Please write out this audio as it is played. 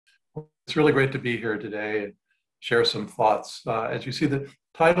It's really great to be here today and share some thoughts. As you see, the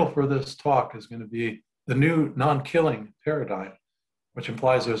title for this talk is going to be The New Non-Killing Paradigm, which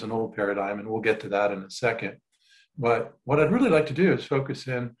implies there's an old paradigm, and we'll get to that in a second. But what I'd really like to do is focus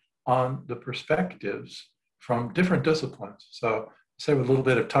in on the perspectives from different disciplines. So say with a little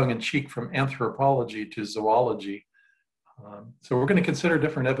bit of tongue in cheek, from anthropology to zoology. So we're going to consider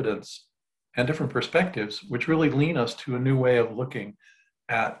different evidence and different perspectives, which really lean us to a new way of looking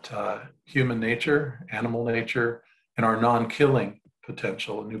at human nature, animal nature, and our non-killing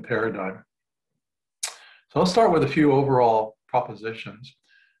potential, a new paradigm. So I'll start with a few overall propositions.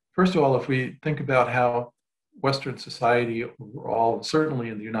 First of all, if we think about how Western society overall, certainly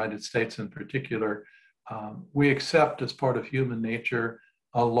in the United States in particular, we accept as part of human nature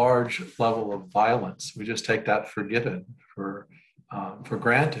a large level of violence. We just take that for given, for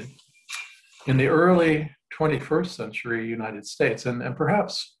granted. In the early 21st century United States, and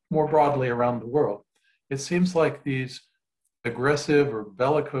perhaps more broadly around the world, it seems like these aggressive or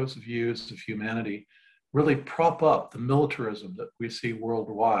bellicose views of humanity really prop up the militarism that we see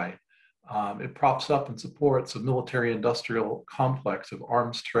worldwide. It props up and supports a military-industrial complex of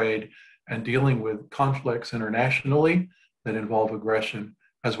arms trade and dealing with conflicts internationally that involve aggression,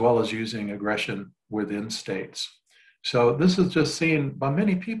 as well as using aggression within states. So this is just seen by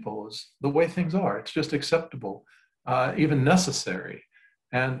many people as the way things are. It's just acceptable, even necessary,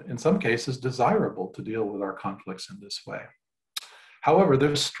 and in some cases desirable to deal with our conflicts in this way. However,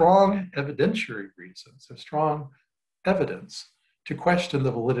 there's strong evidentiary reasons, there's strong evidence to question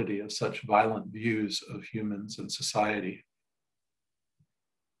the validity of such violent views of humans and society.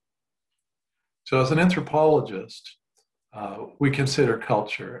 So as an anthropologist, we consider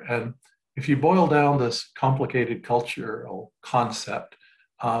culture. And if you boil down this complicated cultural concept,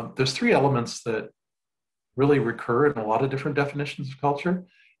 there's three elements that really recur in a lot of different definitions of culture.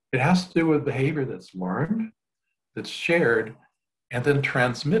 It has to do with behavior that's learned, that's shared, and then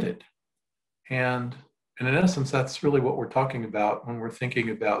transmitted. And in essence, that's really what we're talking about when we're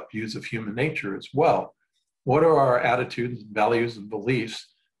thinking about views of human nature as well. What are our attitudes, values, and beliefs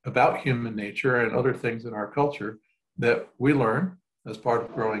about human nature and other things in our culture that we learn as part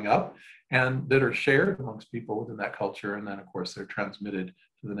of growing up and that are shared amongst people within that culture, and then of course they're transmitted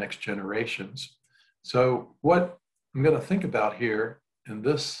to the next generations. So what I'm going to think about here in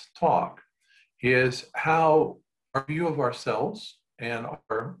this talk is how our view of ourselves and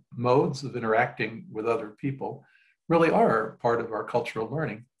our modes of interacting with other people really are part of our cultural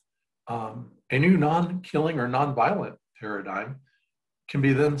learning. A new non-killing or non-violent paradigm can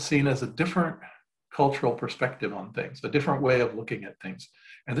be then seen as a different cultural perspective on things, a different way of looking at things.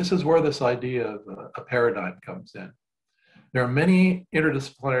 And this is where this idea of a paradigm comes in. There are many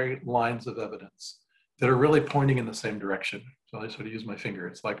interdisciplinary lines of evidence that are really pointing in the same direction. So I sort of use my finger.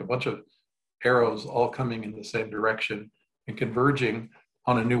 It's like a bunch of arrows all coming in the same direction and converging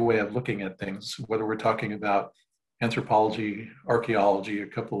on a new way of looking at things, whether we're talking about anthropology, archaeology, a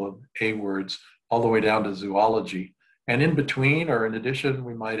couple of A words, all the way down to zoology. And in between, or in addition,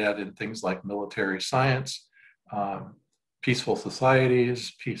 we might add in things like military science, peaceful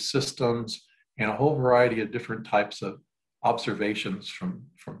societies, peace systems, and a whole variety of different types of observations from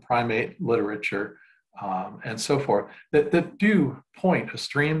primate literature and so forth that do point to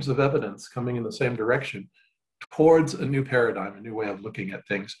streams of evidence coming in the same direction towards a new paradigm, a new way of looking at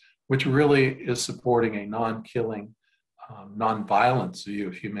things, which really is supporting a non-killing, non-violence view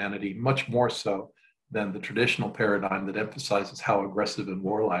of humanity, much more so than the traditional paradigm that emphasizes how aggressive and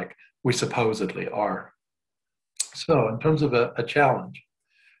warlike we supposedly are. So in terms of a challenge,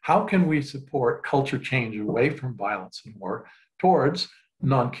 how can we support culture change away from violence and war towards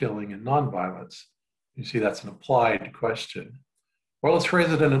non-killing and non-violence? You see, that's an applied question. Well, let's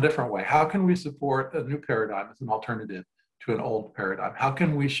phrase it in a different way. How can we support a new paradigm as an alternative to an old paradigm? How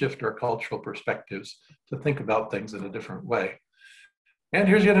can we shift our cultural perspectives to think about things in a different way? And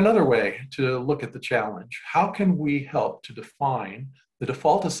here's yet another way to look at the challenge. How can we help to define the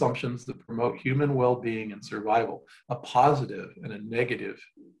default assumptions that promote human well-being and survival, a positive and a negative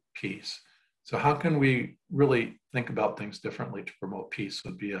piece? So how can we really think about things differently to promote peace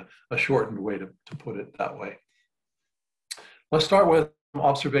would be a shortened way to put it that way. Let's start with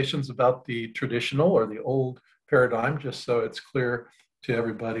observations about the traditional or the old paradigm, just so it's clear to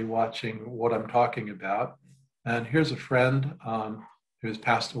everybody watching what I'm talking about. And here's a friend who has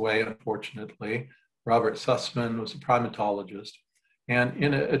passed away, unfortunately. Robert Sussman was a primatologist. And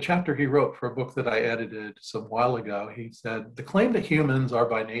in a chapter he wrote for a book that I edited some while ago, he said, the claim that humans are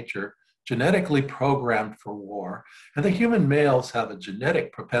by nature genetically programmed for war, and that human males have a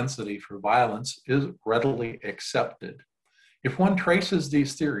genetic propensity for violence is readily accepted. If one traces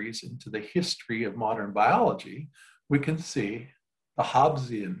these theories into the history of modern biology, we can see the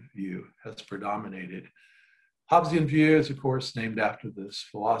Hobbesian view has predominated. Hobbesian view is, of course, named after this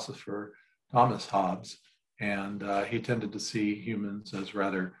philosopher, Thomas Hobbes, and he tended to see humans as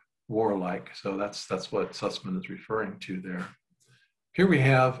rather warlike. So that's what Sussman is referring to there. Here we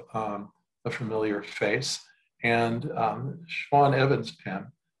have a familiar face, and Siobhan Evans' pen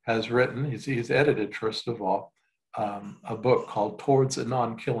has written, he's edited, first of all, a book called Towards a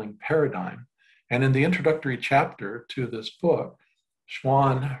Non-Killing Paradigm. And in the introductory chapter to this book,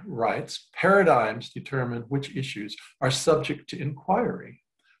 Siobhan writes, paradigms determine which issues are subject to inquiry.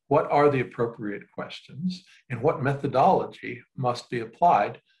 What are the appropriate questions, and what methodology must be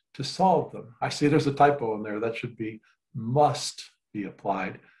applied to solve them? I see there's a typo in there. That should be must be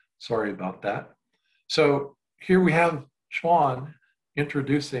applied. Sorry about that. So here we have Siobhan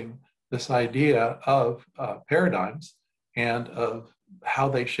introducing this idea of paradigms and of how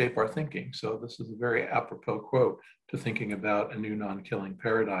they shape our thinking. So this is a very apropos quote to thinking about a new non-killing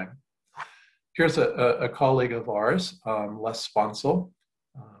paradigm. Here's a colleague of ours, Les Sponsel.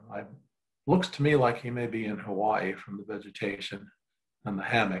 Looks to me like he may be in Hawaii from the vegetation and the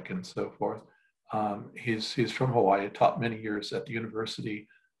hammock and so forth. He's from Hawaii, taught many years at the University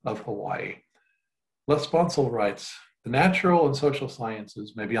of Hawaii. Les Sponsel writes, the natural and social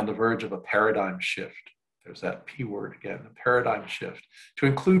sciences may be on the verge of a paradigm shift. There's that P word again, a paradigm shift, to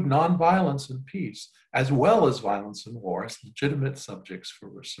include nonviolence and peace, as well as violence and war, as legitimate subjects for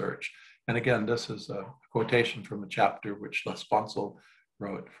research. And again, this is a quotation from a chapter which Les Sponsel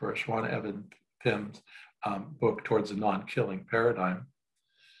wrote for Siobhan Evans Pym's book, Towards a Non-Killing Paradigm.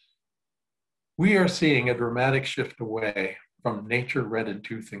 We are seeing a dramatic shift away from nature red in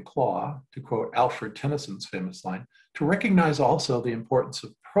tooth and claw, to quote Alfred Tennyson's famous line, to recognize also the importance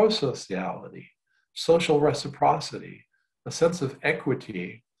of prosociality, social reciprocity, a sense of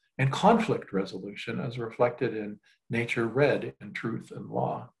equity, and conflict resolution as reflected in nature red in truth and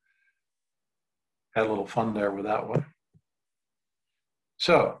law. Had a little fun there with that one.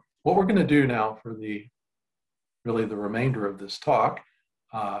 So what we're going to do now for really the remainder of this talk,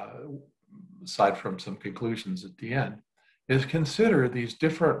 aside from some conclusions at the end, is consider these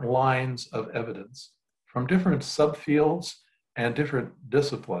different lines of evidence from different subfields and different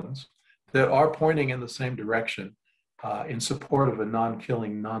disciplines that are pointing in the same direction in support of a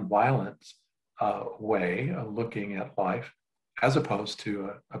non-killing, non-violent way of looking at life, as opposed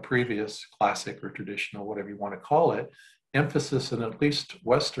to a previous classic or traditional, whatever you want to call it, emphasis in at least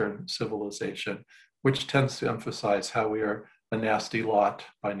Western civilization, which tends to emphasize how we are a nasty lot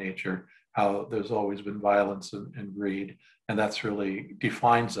by nature, how there's always been violence and greed, and that's really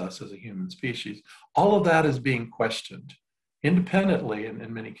defines us as a human species. All of that is being questioned independently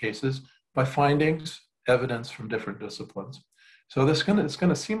in many cases by findings, evidence from different disciplines. So it's going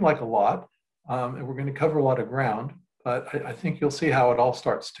to seem like a lot, and we're going to cover a lot of ground, but I think you'll see how it all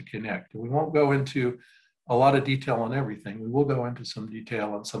starts to connect. We won't go into a lot of detail on everything. We will go into some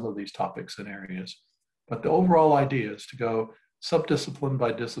detail on some of these topics and areas. But the overall idea is to go subdiscipline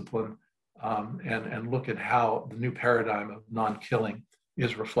by discipline and look at how the new paradigm of non-killing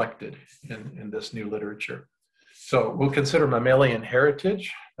is reflected in this new literature. So we'll consider mammalian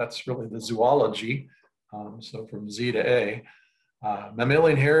heritage. That's really the zoology. So from Z to A.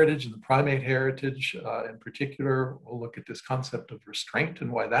 Mammalian heritage and the primate heritage in particular, we'll look at this concept of restraint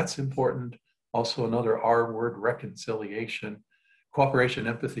and why that's important. Also another R word, reconciliation, cooperation,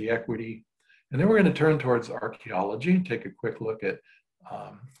 empathy, equity. And then we're going to turn towards archaeology and take a quick look at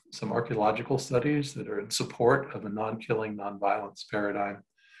some archaeological studies that are in support of a non-killing, non-violence paradigm,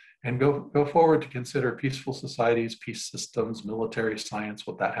 and go forward to consider peaceful societies, peace systems, military science,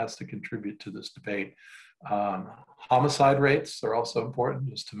 what that has to contribute to this debate. Homicide rates are also important,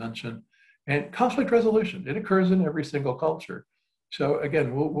 just to mention, and conflict resolution. It occurs in every single culture. So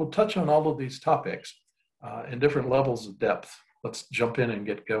again, we'll touch on all of these topics in different levels of depth. Let's jump in and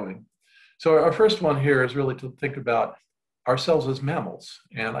get going. So our first one here is really to think about ourselves as mammals.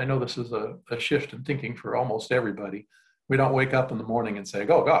 And I know this is a shift in thinking for almost everybody. We don't wake up in the morning and say,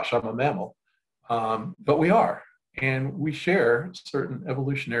 oh gosh, I'm a mammal. But we are. And we share certain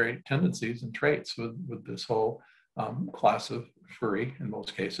evolutionary tendencies and traits with this whole class of furry, in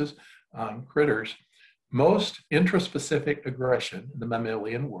most cases, critters. Most intraspecific aggression in the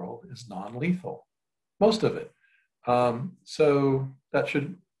mammalian world is non-lethal, most of it. So that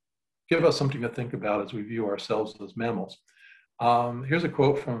should give us something to think about as we view ourselves as mammals. Here's a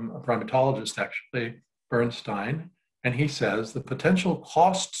quote from a primatologist, actually, Bernstein, and he says, the potential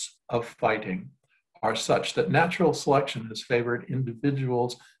costs of fighting are such that natural selection has favored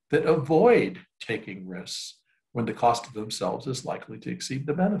individuals that avoid taking risks when the cost of themselves is likely to exceed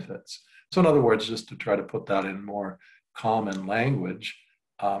the benefits. So in other words, just to try to put that in more common language,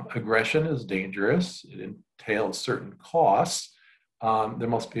 aggression is dangerous. It entails certain costs. There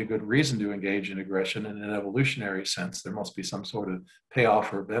must be a good reason to engage in aggression. In an evolutionary sense, there must be some sort of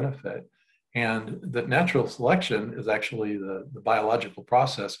payoff or benefit. And that natural selection is actually the biological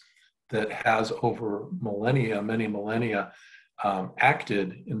process that has over millennia, many millennia,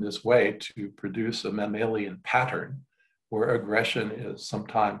 acted in this way to produce a mammalian pattern where aggression is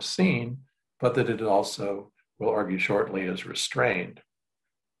sometimes seen, but that it also, we'll argue shortly, is restrained.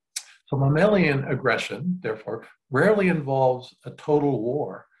 So mammalian aggression, therefore, rarely involves a total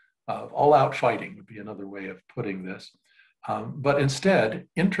war. All-out fighting would be another way of putting this. But instead,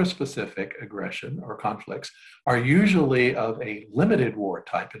 intraspecific aggression or conflicts are usually of a limited war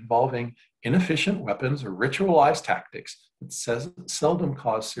type involving inefficient weapons or ritualized tactics that seldom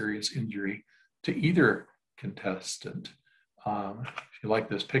cause serious injury to either contestant. If you like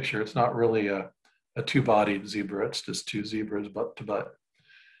this picture, it's not really a two-bodied zebra, it's just two zebras butt to butt.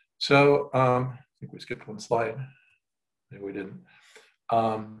 So I think we skipped one slide. Maybe we didn't.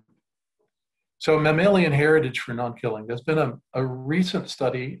 So mammalian heritage for non-killing. There's been a recent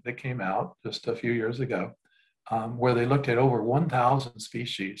study that came out just a few years ago where they looked at over 1,000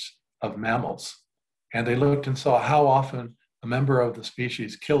 species of mammals. And they looked and saw how often a member of the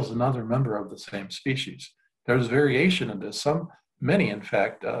species kills another member of the same species. There's variation in this. Many, in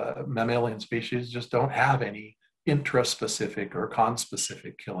fact, mammalian species just don't have any intraspecific or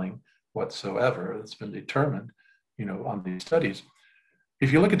conspecific killing whatsoever. It's been determined, on these studies.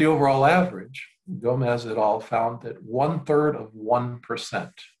 If you look at the overall average, Gomez et al. Found that 1/3 of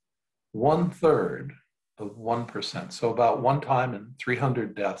 1%, 1/3 of 1%, so about one time in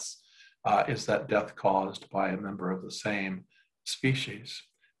 300 deaths is that death caused by a member of the same species.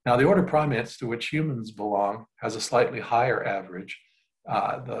 Now, the order primates to which humans belong has a slightly higher average,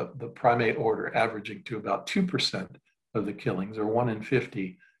 the primate order averaging to about 2% of the killings, or 1 in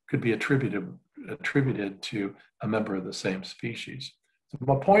 50, could be attributed to a member of the same species. So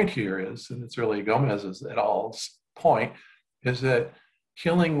my point here is, and it's really Gomez's et al.'s point, is that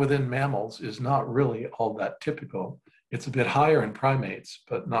killing within mammals is not really all that typical. It's a bit higher in primates,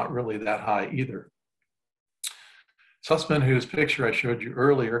 but not really that high either. Sussman, whose picture I showed you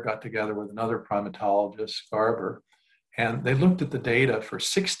earlier, got together with another primatologist, Garber, and they looked at the data for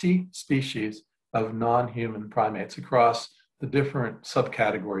 60 species of non-human primates across the different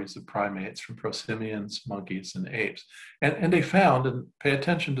subcategories of primates, from prosimians, monkeys, and apes. And they found, and pay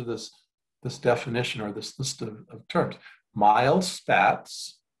attention to this definition or this list of terms, mild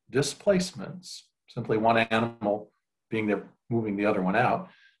spats, displacements, simply one animal being there moving the other one out,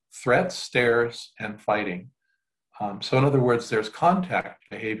 threats, stares, and fighting. So in other words, there's contact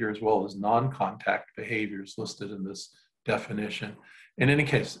behavior as well as non-contact behaviors listed in this definition. In any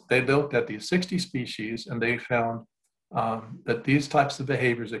case, they looked at these 60 species and they found that these types of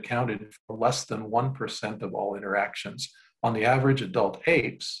behaviors accounted for less than 1% of all interactions. On the average, adult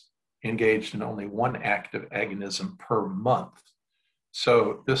apes engaged in only one act of agonism per month.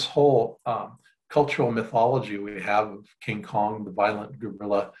 So this whole cultural mythology we have of King Kong, the violent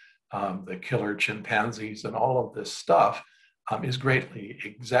gorilla, the killer chimpanzees, and all of this stuff is greatly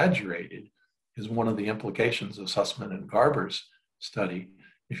exaggerated, is one of the implications of Sussman and Garber's study.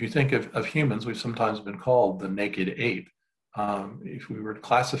 If you think of humans, we've sometimes been called the naked ape. If we were to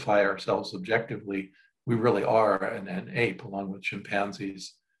classify ourselves objectively, we really are an ape, along with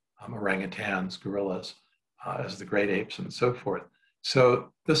chimpanzees, orangutans, gorillas, as the great apes, and so forth.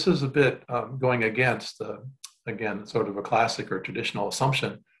 So this is a bit going against, again, sort of a classic or traditional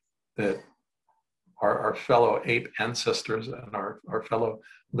assumption that our fellow ape ancestors and our fellow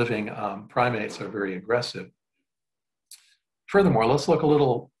living primates are very aggressive. Furthermore, let's look a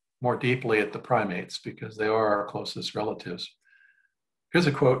little more deeply at the primates because they are our closest relatives. Here's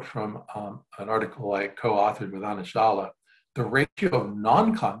a quote from an article I co-authored with Anishala. The ratio of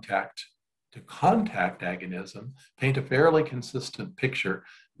non-contact to contact agonism paint a fairly consistent picture.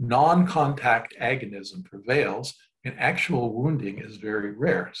 Non-contact agonism prevails and actual wounding is very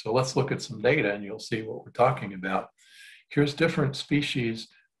rare. So let's look at some data and you'll see what we're talking about. Here's different species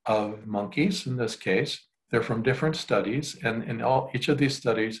of monkeys in this case. They're from different studies, and in each of these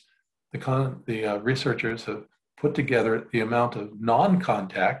studies, the researchers have put together the amount of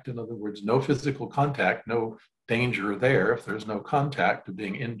non-contact, in other words, no physical contact, no danger there if there's no contact of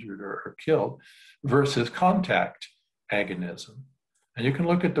being injured or killed, versus contact agonism. And you can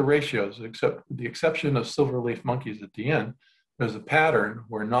look at the ratios, except with the exception of silverleaf monkeys at the end, there's a pattern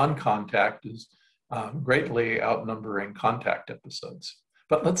where non-contact is greatly outnumbering contact episodes.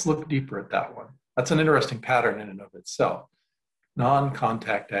 But let's look deeper at that one. That's an interesting pattern in and of itself.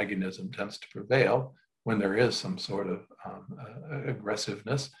 Non-contact agonism tends to prevail when there is some sort of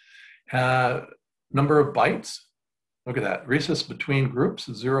aggressiveness. Number of bites, look at that. Rhesus between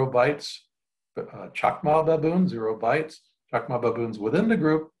groups, 0 bites. Chacma baboon, 0 bites. Chacma baboons within the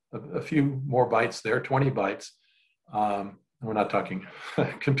group, a few more bites there, 20 bites. We're not talking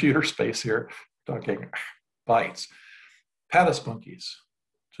computer space here, we're talking bites. Pattaspunkies,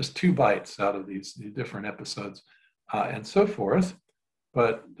 just 2 bites out of these different episodes, and so forth.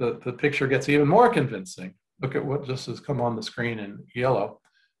 But the picture gets even more convincing. Look at what just has come on the screen in yellow.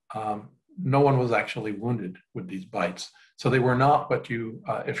 No one was actually wounded with these bites. So they were not what you,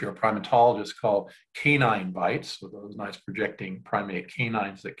 if you're a primatologist, call canine bites, with those nice projecting primate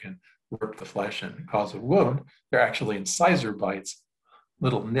canines that can rip the flesh and cause a wound. They're actually incisor bites,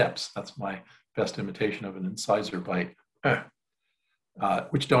 little nips. That's my best imitation of an incisor bite,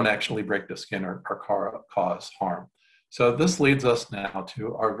 which don't actually break the skin or cause harm. So this leads us now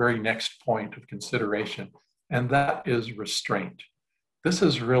to our very next point of consideration, and that is restraint. This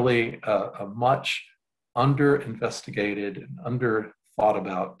is really a much under-investigated and under-thought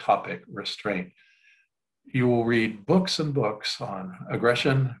about topic, restraint. You will read books and books on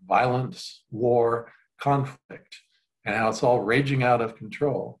aggression, violence, war, conflict, and how it's all raging out of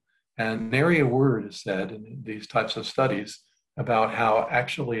control. And nary a word is said in these types of studies about how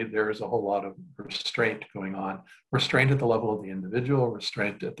actually there is a whole lot of restraint going on. Restraint at the level of the individual,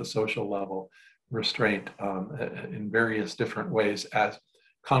 restraint at the social level, restraint in various different ways as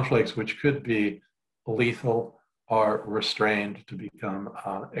conflicts which could be lethal are restrained to become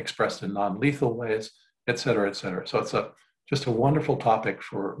expressed in non-lethal ways, et cetera, et cetera. So it's just a wonderful topic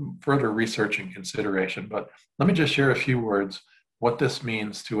for further research and consideration. But let me just share a few words what this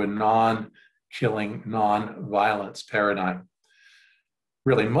means to a non-killing, non-violence paradigm.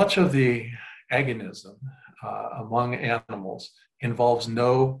 Really, much of the agonism among animals involves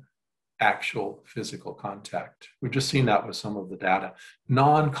no actual physical contact. We've just seen that with some of the data.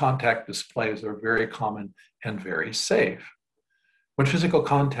 Non-contact displays are very common and very safe. When physical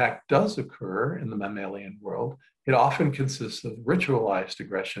contact does occur in the mammalian world, it often consists of ritualized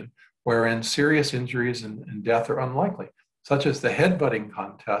aggression, wherein serious injuries and death are unlikely, such as the headbutting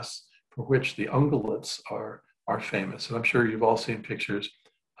contests for which the ungulates are famous. And I'm sure you've all seen pictures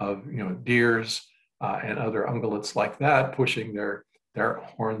of deers and other ungulates like that pushing their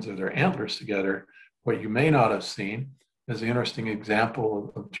horns or their antlers together. What you may not have seen is the interesting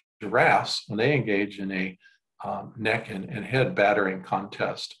example of giraffes when they engage in a neck and head battering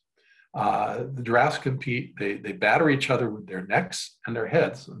contest. The giraffes compete, they batter each other with their necks and their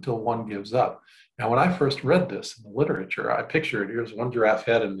heads until one gives up. Now, when I first read this in the literature, I pictured here's one giraffe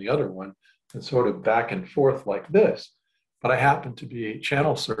head and the other one, and sort of back and forth like this. But I happened to be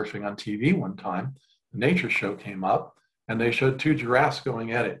channel surfing on TV one time. The nature show came up, and they showed 2 giraffes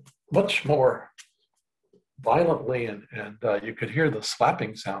going at it much more violently, and you could hear the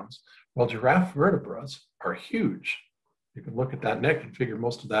slapping sounds. Well, giraffe vertebrae are huge. You can look at that neck and figure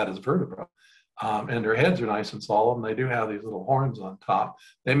most of that is vertebra. And their heads are nice and solemn. They do have these little horns on top.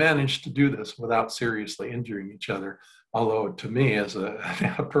 They managed to do this without seriously injuring each other. Although to me, as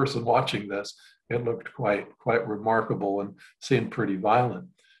a person watching this, it looked quite remarkable and seemed pretty violent.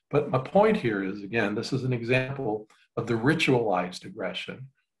 But my point here is, again, this is an example of the ritualized aggression.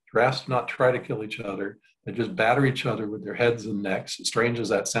 Giraffes do not try to kill each other. They just batter each other with their heads and necks, strange as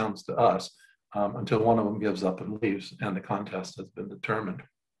that sounds to us, until one of them gives up and leaves and the contest has been determined.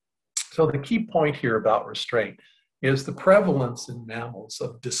 So the key point here about restraint is the prevalence in mammals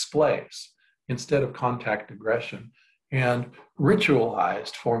of displays instead of contact aggression, and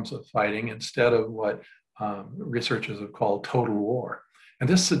ritualized forms of fighting instead of what researchers have called total war. And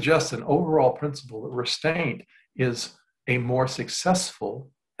this suggests an overall principle that restraint is a more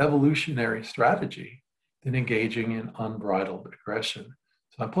successful evolutionary strategy than engaging in unbridled aggression.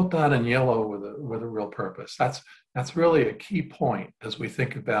 So I put that in yellow with a real purpose. That's really a key point as we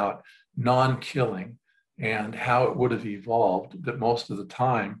think about non-killing and how it would have evolved, that most of the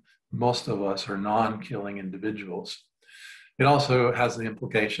time, most of us are non-killing individuals. It also has the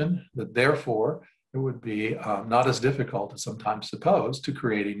implication that therefore it would be not as difficult as sometimes supposed to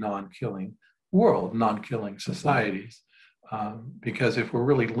create a non-killing world, non-killing societies. Because if we're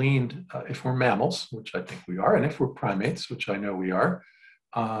really leaned, if we're mammals, which I think we are, and if we're primates, which I know we are,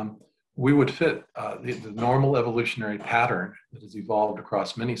 we would fit the normal evolutionary pattern that has evolved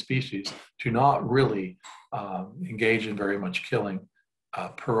across many species to not really engage in very much killing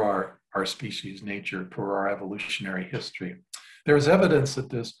per our species nature, per our evolutionary history. There is evidence that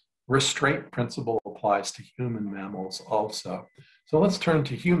this restraint principle applies to human mammals also. So let's turn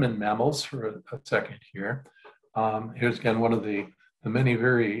to human mammals for a second here. Here's again one of the many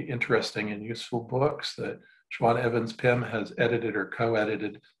very interesting and useful books that Siobhan Evans Pym has edited or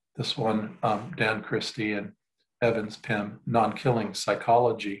co-edited. This one, Dan Christie and Evans Pym, Nonkilling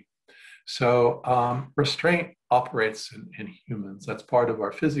Psychology. So restraint operates in humans. That's part of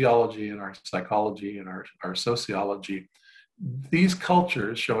our physiology and our psychology and our sociology. These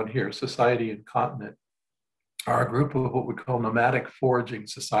cultures shown here, society and continent, are a group of what we call nomadic foraging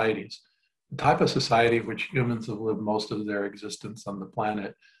societies, the type of society in which humans have lived most of their existence on the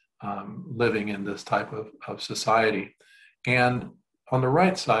planet, living in this type of society. And on the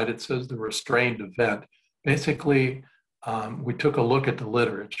right side, it says the restrained event. Basically, we took a look at the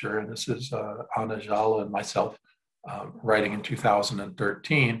literature, and this is Anna Jala and myself writing in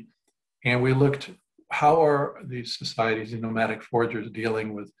 2013, and we looked how are these societies, the nomadic foragers,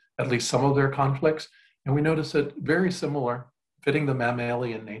 dealing with at least some of their conflicts. And we noticed that very similar, fitting the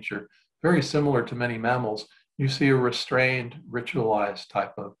mammalian nature, very similar to many mammals, you see a restrained, ritualized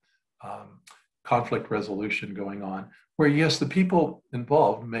type of conflict resolution going on, where yes, the people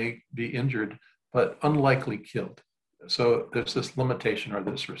involved may be injured, but unlikely killed. So there's this limitation or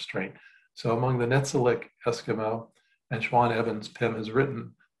this restraint. So among the Netzilik Eskimo, and Siobhan Evans Pym has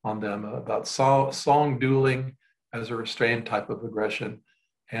written on them about song dueling as a restrained type of aggression,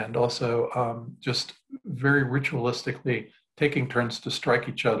 and also just very ritualistically taking turns to strike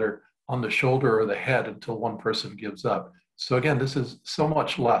each other on the shoulder or the head until one person gives up. So again, this is so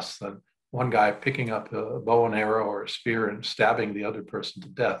much less than one guy picking up a bow and arrow or a spear and stabbing the other person to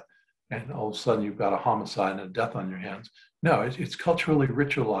death, and all of a sudden you've got a homicide and a death on your hands. No, it's culturally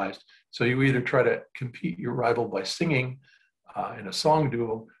ritualized. So you either try to compete your rival by singing in a song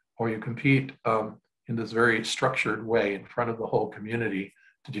duel, or you compete in this very structured way in front of the whole community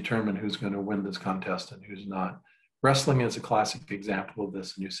to determine who's going to win this contest and who's not. Wrestling is a classic example of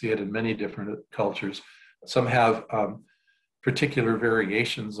this, and you see it in many different cultures. Some have particular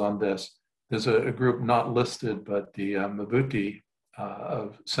variations on this. There's a group not listed, but the Mabuti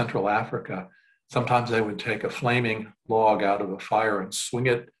of Central Africa. Sometimes they would take a flaming log out of a fire and swing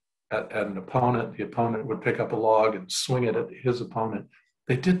it at an opponent. The opponent would pick up a log and swing it at his opponent.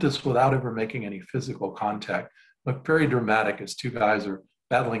 They did this without ever making any physical contact. Looked very dramatic as two guys are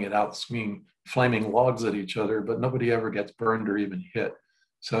battling it out, swinging flaming logs at each other, but nobody ever gets burned or even hit.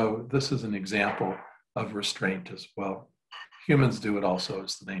 So this is an example of restraint as well. Humans do it also,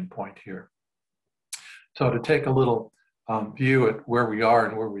 is the main point here. So to take a little view at where we are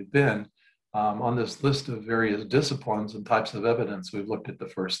and where we've been, on this list of various disciplines and types of evidence, we've looked at the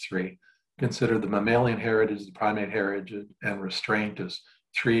first three. Consider the mammalian heritage, the primate heritage, and restraint as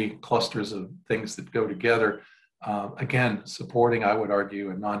three clusters of things that go together. Again, supporting, I would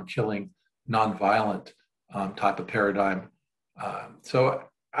argue, a non-killing, non-violent type of paradigm. So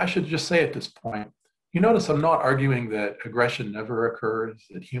I should just say at this point, you notice I'm not arguing that aggression never occurs,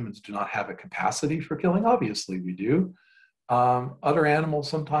 that humans do not have a capacity for killing. Obviously we do. Other animals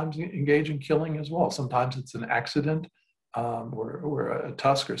sometimes engage in killing as well. Sometimes it's an accident where a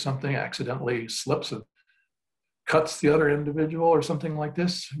tusk or something accidentally slips and cuts the other individual or something like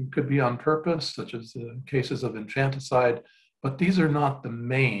this. It could be on purpose, such as the cases of infanticide, but these are not the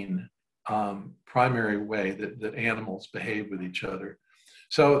main primary way that animals behave with each other.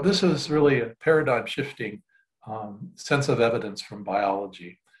 So this is really a paradigm shifting sense of evidence from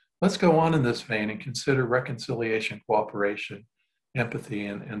biology. Let's go on in this vein and consider reconciliation, cooperation, empathy,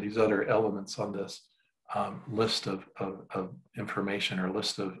 and these other elements on this list of information or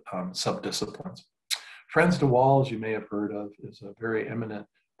list of subdisciplines. Frans de Waal, as you may have heard of, is a very eminent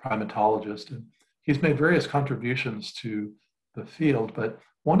primatologist, and he's made various contributions to the field, but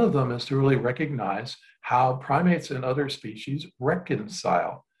one of them is to really recognize how primates and other species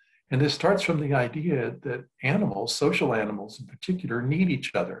reconcile. And this starts from the idea that animals, social animals in particular, need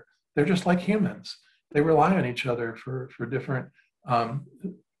each other. They're just like humans. They rely on each other for different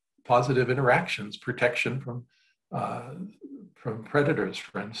positive interactions, protection from predators,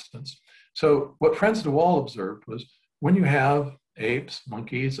 for instance. So what Frans de Waal observed was when you have apes,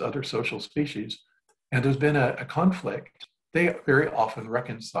 monkeys, other social species, and there's been a conflict, they very often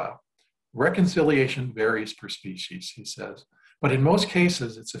reconcile. Reconciliation varies per species, he says, but in most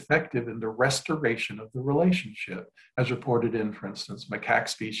cases, it's effective in the restoration of the relationship, as reported in, for instance, macaque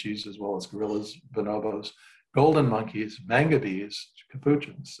species, as well as gorillas, bonobos, golden monkeys, mangabeys,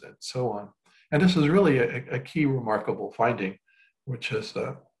 capuchins, and so on. And this is really a key remarkable finding, which has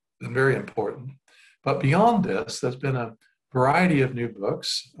been very important. But beyond this, there's been a variety of new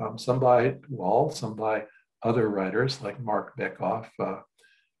books, some by Waal, some by other writers like Mark Bekoff,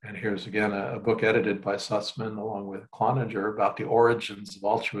 And here's again a book edited by Sussman along with Cloninger about the origins of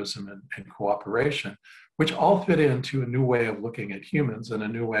altruism and cooperation, which all fit into a new way of looking at humans and a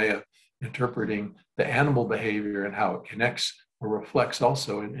new way of interpreting the animal behavior and how it connects or reflects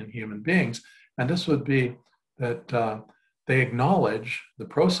also in human beings. And this would be that they acknowledge the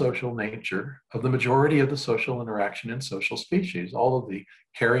pro-social nature of the majority of the social interaction in social species, all of the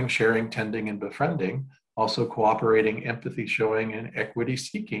caring, sharing, tending, and befriending, also cooperating, empathy showing, and equity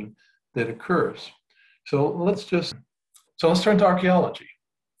seeking that occurs. So let's turn to archaeology.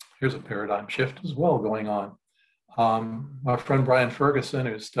 Here's a paradigm shift as well going on. My friend Brian Ferguson,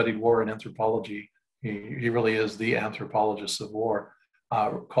 who studied war and anthropology, he really is the anthropologist of war,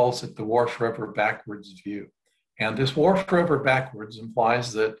 calls it the war forever backwards view. And this war forever backwards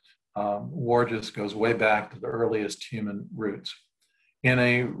implies that war just goes way back to the earliest human roots. In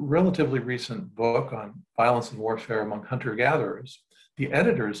a relatively recent book on violence and warfare among hunter-gatherers, the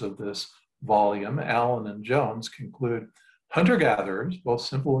editors of this volume, Allen and Jones, conclude hunter-gatherers, both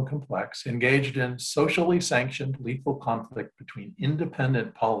simple and complex, engaged in socially sanctioned lethal conflict between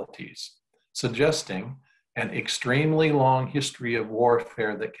independent polities, suggesting an extremely long history of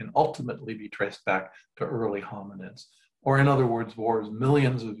warfare that can ultimately be traced back to early hominids. Or in other words, wars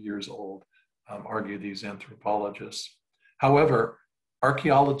millions of years old, argue these anthropologists. However,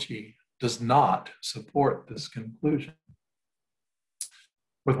 archaeology does not support this conclusion.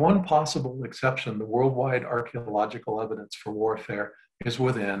 With one possible exception, the worldwide archaeological evidence for warfare is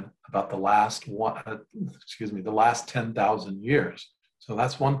within about the last 10,000 years. So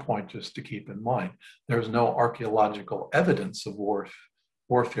that's one point just to keep in mind. There's no archaeological evidence of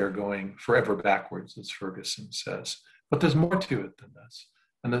warfare going forever backwards, as Ferguson says. But there's more to it than this.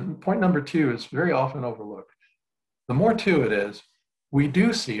 And then point number two is very often overlooked. The more to it is, we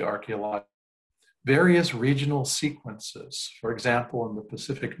do see archaeological various regional sequences. For example, in the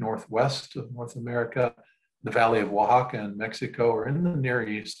Pacific Northwest of North America, the Valley of Oaxaca in Mexico, or in the Near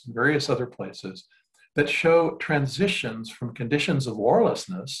East, and various other places that show transitions from conditions of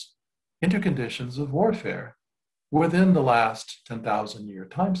warlessness into conditions of warfare within the last 10,000 year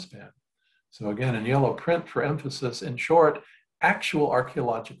time span. So again, in yellow print for emphasis, in short, actual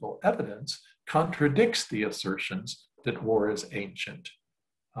archaeological evidence contradicts the assertions that war is ancient.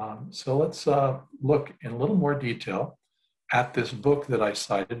 So let's look in a little more detail at this book that I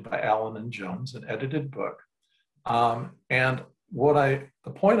cited by Allen and Jones, an edited book. And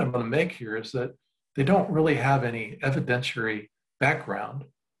the point I'm going to make here is that they don't really have any evidentiary background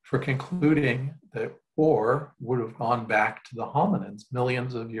for concluding that war would have gone back to the hominids,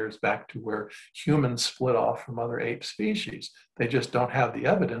 millions of years back to where humans split off from other ape species. They just don't have the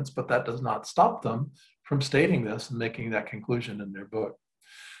evidence, but that does not stop them from stating this and making that conclusion in their book.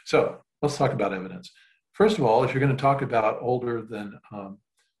 So let's talk about evidence. First of all, if you're going to talk about older than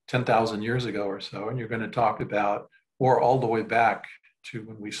 10,000 years ago or so, and you're going to talk about war all the way back to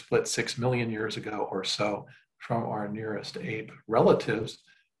when we split 6 million years ago or so from our nearest ape relatives,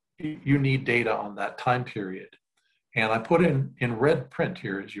 you need data on that time period. And I put in red print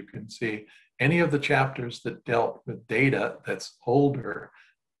here, as you can see, any of the chapters that dealt with data that's older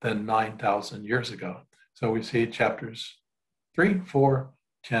than 9,000 years ago. So we see chapters 3, 4,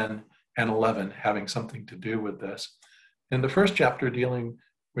 10, and 11 having something to do with this. In the first chapter dealing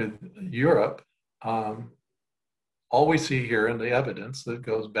with Europe, all we see here in the evidence that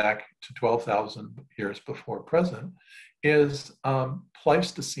goes back to 12,000 years before present is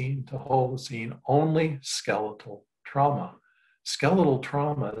Pleistocene to Holocene only skeletal trauma. Skeletal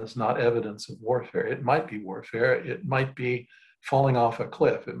trauma is not evidence of warfare. It might be warfare. It might be falling off a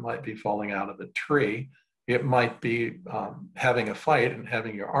cliff. It might be falling out of a tree. It might be having a fight and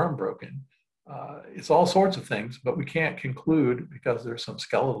having your arm broken. It's all sorts of things, but we can't conclude because there's some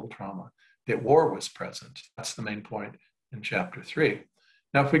skeletal trauma that war was present. That's the main point in chapter 3.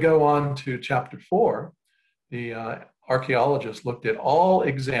 Now, if we go on to chapter 4, the archaeologists looked at all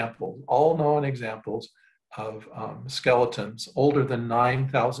examples, all known examples of skeletons older than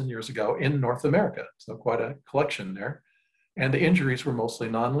 9,000 years ago in North America. So quite a collection there. And the injuries were mostly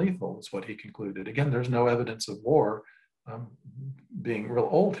non-lethal, is what he concluded. Again, there's no evidence of war being real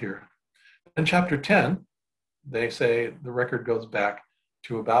old here. In chapter 10, they say the record goes back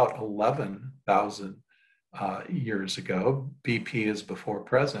to about 11,000 years ago. BP is before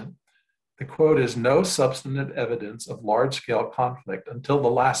present. The quote is, no substantive evidence of large-scale conflict until the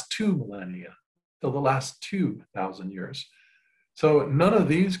last 2 millennia, till the last 2,000 years. So none of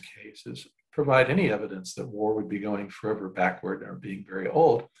these cases provide any evidence that war would be going forever backward or being very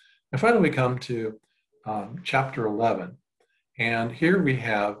old. And finally, we come to chapter 11. And here we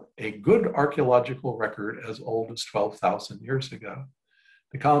have a good archaeological record as old as 12,000 years ago.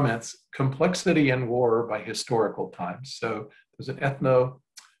 The comments, complexity in war by historical times. So there's an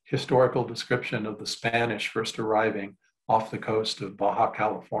ethno-historical description of the Spanish first arriving off the coast of Baja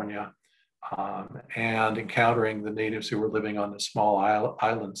California and encountering the natives who were living on the small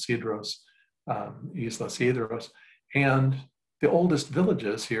island Cedros, Isla Cedros. And the oldest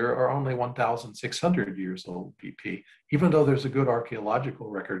villages here are only 1,600 years old BP, even though there's a good archaeological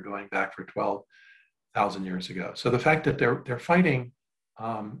record going back for 12,000 years ago. So the fact that they're fighting,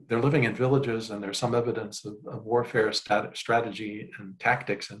 they're living in villages and there's some evidence of warfare strategy and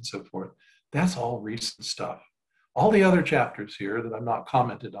tactics and so forth, that's all recent stuff. All the other chapters here that I'm not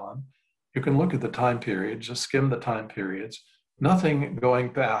commented on, you can look at the time period, just skim the time periods, nothing going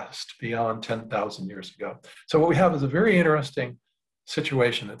past beyond 10,000 years ago. So what we have is a very interesting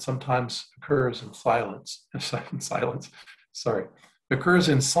situation that sometimes occurs in occurs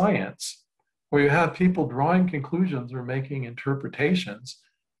in science, where you have people drawing conclusions or making interpretations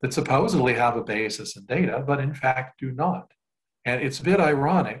that supposedly have a basis in data, but in fact do not. And it's a bit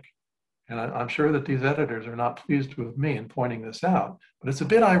ironic, and I'm sure that these editors are not pleased with me in pointing this out, but it's a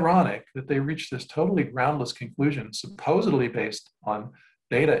bit ironic that they reach this totally groundless conclusion, supposedly based on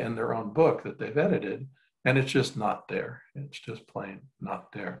data in their own book that they've edited, and it's just not there. It's just plain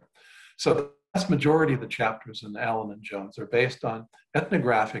not there. So the vast majority of the chapters in Allen and Jones are based on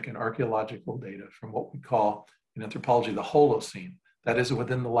ethnographic and archaeological data from what we call in anthropology the Holocene, that is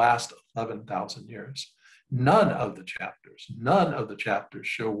within the last 11,000 years. None of the chapters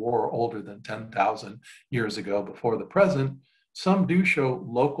show war older than 10,000 years ago before the present. Some do show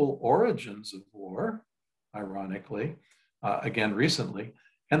local origins of war, ironically, again recently,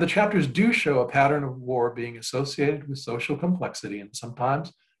 and the chapters do show a pattern of war being associated with social complexity and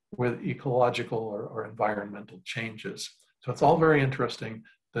sometimes with ecological or environmental changes. So it's all very interesting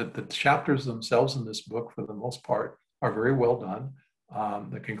that the chapters themselves in this book, for the most part, are very well done.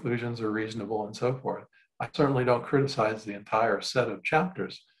 The conclusions are reasonable and so forth. I certainly don't criticize the entire set of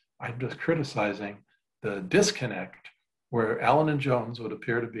chapters. I'm just criticizing the disconnect where Allen and Jones would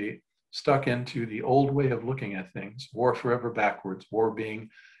appear to be stuck into the old way of looking at things, war forever backwards, war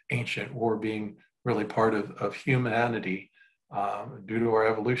being ancient, war being really part of humanity due to our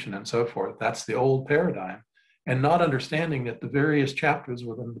evolution and so forth. That's the old paradigm. And not understanding that the various chapters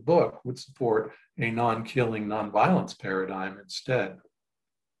within the book would support a non-killing, non-violence paradigm instead.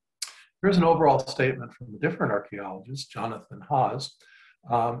 Here's an overall statement from a different archaeologist, Jonathan Hawes,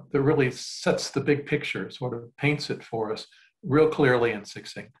 that really sets the big picture, sort of paints it for us real clearly and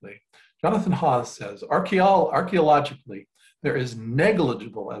succinctly. Jonathan Hawes says, archaeologically, there is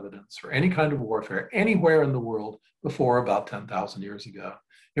negligible evidence for any kind of warfare anywhere in the world before about 10,000 years ago.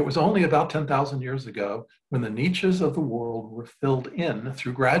 It was only about 10,000 years ago when the niches of the world were filled in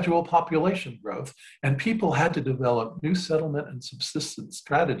through gradual population growth, and people had to develop new settlement and subsistence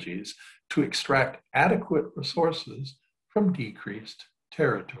strategies to extract adequate resources from decreased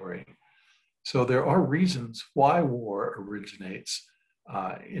territory. So there are reasons why war originates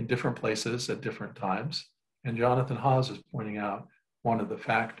in different places at different times, and Jonathan Hawes is pointing out one of the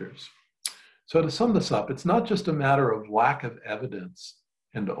factors. So to sum this up, it's not just a matter of lack of evidence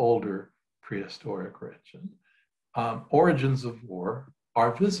into older prehistoric origins of war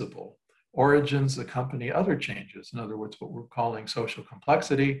are visible. Origins accompany other changes. In other words, what we're calling social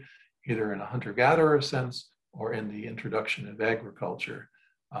complexity, either in a hunter-gatherer sense or in the introduction of agriculture.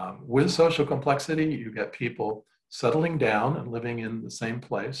 With social complexity, you get people settling down and living in the same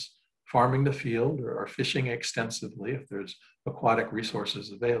place, farming the field or fishing extensively if there's aquatic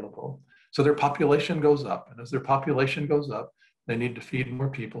resources available. So their population goes up, and as their population goes up, they need to feed more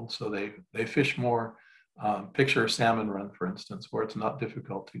people, so they fish more. Picture a salmon run, for instance, where it's not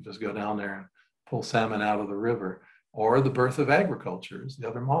difficult to just go down there and pull salmon out of the river. Or the birth of agriculture is the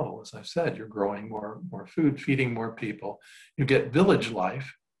other model. As I've said, you're growing more food, feeding more people. You get village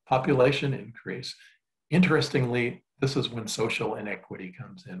life, population increase. Interestingly, this is when social inequity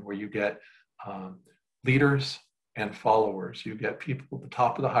comes in, where you get leaders and followers. You get people at the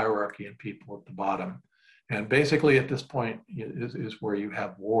top of the hierarchy and people at the bottom. And basically at this point is where you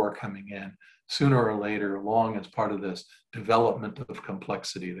have war coming in sooner or later, along as part of this development of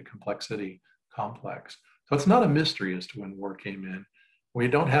complexity, the complexity complex. So it's not a mystery as to when war came in. We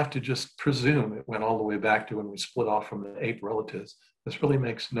don't have to just presume it went all the way back to when we split off from the ape relatives. This really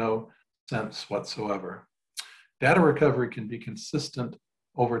makes no sense whatsoever. Data recovery can be consistent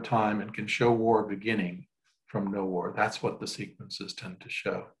over time and can show war beginning from no war. That's what the sequences tend to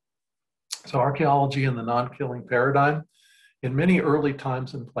show. So archaeology and the non-killing paradigm, in many early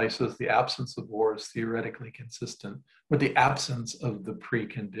times and places, the absence of war is theoretically consistent with the absence of the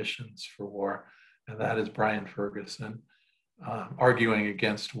preconditions for war, and that is Brian Ferguson. arguing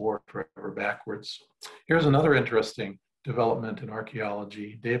against war forever backwards. Here's another interesting development in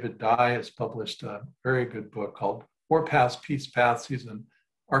archaeology. David Dye has published a very good book called War Paths, Peace Paths. He's an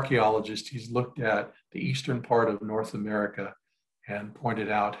archaeologist. He's looked at the eastern part of North America and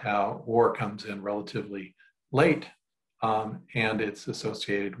pointed out how war comes in relatively late, and it's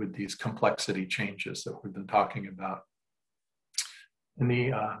associated with these complexity changes that we've been talking about. In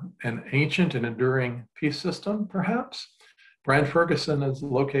an ancient and enduring peace system, perhaps, Brian Ferguson has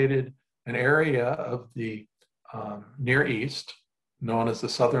located an area of the Near East, known as the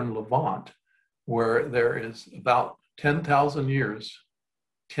Southern Levant, where there is about 10,000 years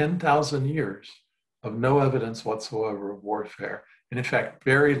of no evidence whatsoever of warfare. And in fact,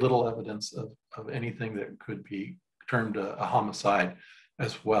 very little evidence of anything that could be termed a homicide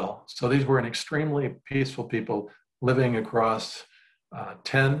as well. So these were an extremely peaceful people living across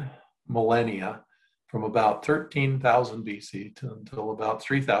 10 millennia, from about 13,000 BC until about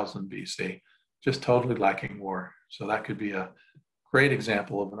 3000 BC, just totally lacking war. So that could be a great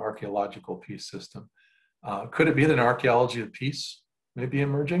example of an archaeological peace system. Could it be that an archaeology of peace may be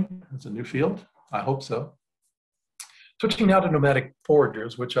emerging as a new field? I hope so. Switching now to nomadic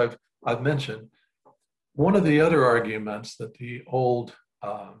foragers, which I've mentioned, one of the other arguments that the old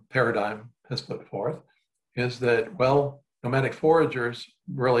paradigm has put forth is that, well, nomadic foragers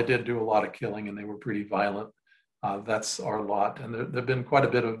really did do a lot of killing and they were pretty violent. That's our lot. And there have been quite a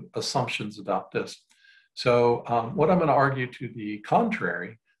bit of assumptions about this. So what I'm going to argue to the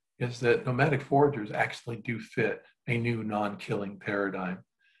contrary is that nomadic foragers actually do fit a new non-killing paradigm.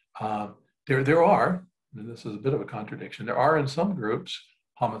 There are, and this is a bit of a contradiction, there are in some groups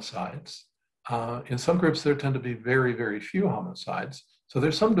homicides. In some groups, there tend to be very, very few homicides. So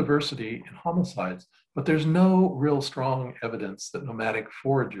there's some diversity in homicides, but there's no real strong evidence that nomadic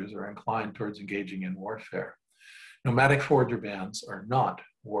foragers are inclined towards engaging in warfare. Nomadic forager bands are not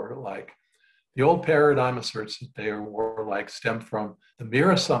warlike. The old paradigm asserts that they are warlike stem from the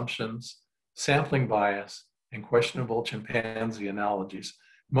mere assumptions, sampling bias, and questionable chimpanzee analogies.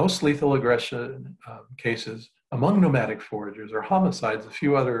 Most lethal aggression cases among nomadic foragers are homicides, a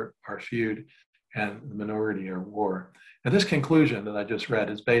few other are feud, and the minority are war. And this conclusion that I just read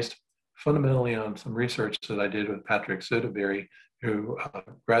is based fundamentally on some research that I did with Patrick Soderberry, who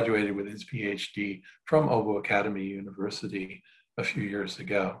graduated with his PhD from Obo Academy University a few years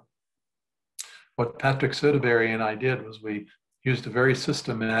ago. What Patrick Soderberry and I did was we used a very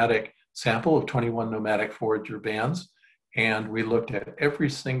systematic sample of 21 nomadic forager bands, and we looked at every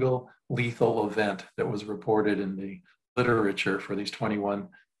single lethal event that was reported in the literature for these 21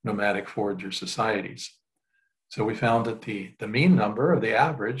 nomadic forager societies. So we found that the mean number, or the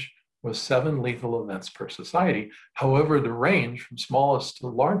average, was 7 lethal events per society. However, the range from smallest to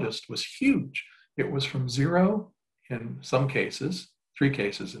largest was huge. It was from 0 in some cases, 3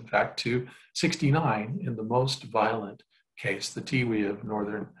 cases in fact, to 69 in the most violent case, the Tiwi of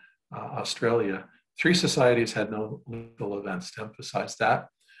Northern Australia. 3 societies had no lethal events, to emphasize that.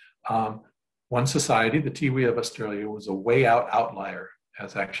 One society, the Tiwi of Australia, was a way out outlier,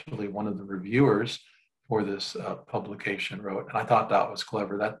 as actually one of the reviewers for this publication wrote. And I thought that was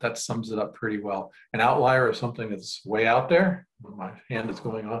clever. That sums it up pretty well. An outlier is something that's way out there. My hand is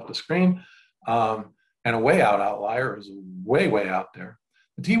going off the screen. And a way out outlier is way, way out there.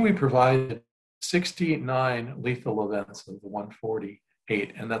 The Tiwi provided 69 lethal events of the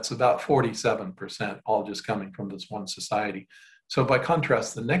 148, and that's about 47%, all just coming from this one society. So by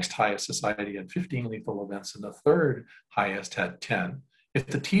contrast, the next highest society had 15 lethal events, and the third highest had 10. If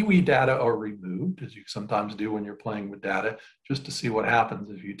the Tiwi data are removed, as you sometimes do when you're playing with data, just to see what happens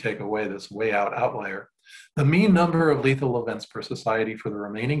if you take away this way out outlier, the mean number of lethal events per society for the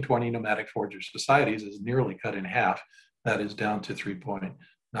remaining 20 nomadic forager societies is nearly cut in half. That is down to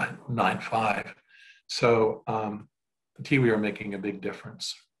 3.95. So the Tiwi are making a big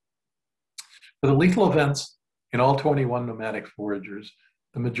difference. For the lethal events in all 21 nomadic foragers,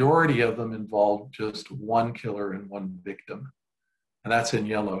 the majority of them involved just one killer and one victim. And that's in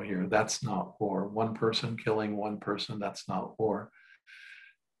yellow here. That's not war. One person killing one person, that's not war.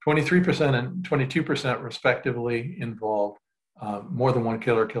 23% and 22% respectively involve more than one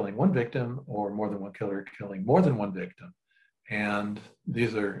killer killing one victim, or more than one killer killing more than one victim. And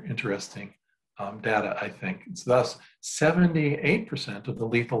these are interesting data, I think. It's thus 78% of the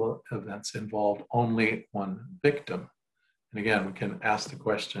lethal events involved only one victim. And again, we can ask the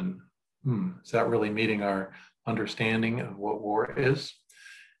question, is that really meeting our understanding of what war is?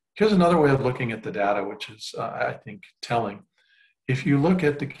 Here's another way of looking at the data, which is, I think, telling. If you look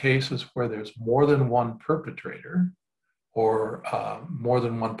at the cases where there's more than one perpetrator, or more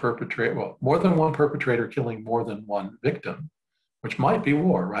than one perpetrator killing more than one victim, which might be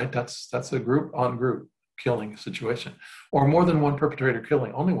war, right? That's a group on group killing situation, or more than one perpetrator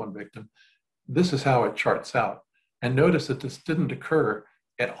killing only one victim. This is how it charts out. And notice that this didn't occur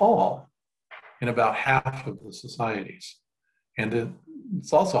at all in about half of the societies. And it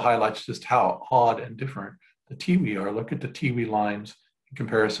also highlights just how odd and different the Tiwi are. Look at the Tiwi lines in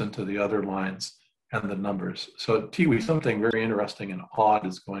comparison to the other lines and the numbers. So Tiwi, something very interesting and odd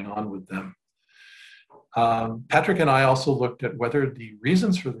is going on with them. Patrick and I also looked at whether the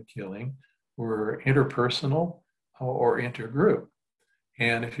reasons for the killing were interpersonal or intergroup.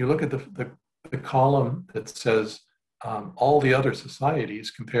 And if you look at the column that says all the other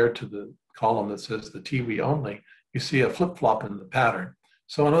societies compared to the column that says the Tiwi only, you see a flip-flop in the pattern.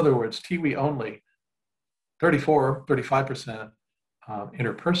 So in other words, Tiwi only, 35%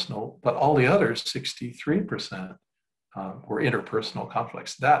 interpersonal, but all the others, 63%, were interpersonal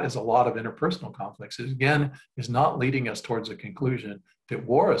conflicts. That is a lot of interpersonal conflicts. It, again, is not leading us towards a conclusion that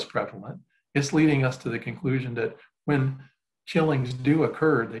war is prevalent. It's leading us to the conclusion that when killings do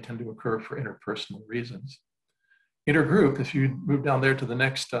occur, they tend to occur for interpersonal reasons. Intergroup, if you move down there to the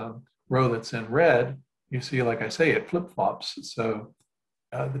next row that's in red, you see, like I say, it flip-flops. So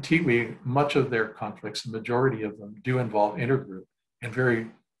the Tiwi, much of their conflicts, the majority of them do involve intergroup,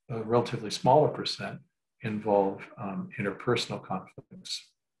 and relatively smaller percent involve interpersonal conflicts.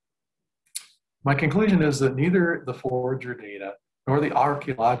 My conclusion is that neither the forager data nor the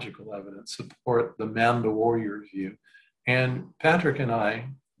archaeological evidence support the man-to-warrior view. And Patrick and I,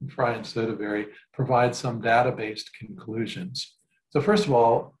 Riane Eisler, provide some data-based conclusions. So first of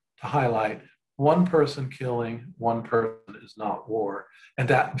all, to highlight, one person killing one person is not war. And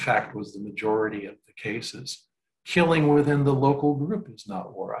that, in fact, was the majority of the cases. Killing within the local group is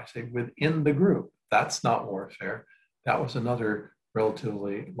not war. I say within the group. That's not warfare. That was another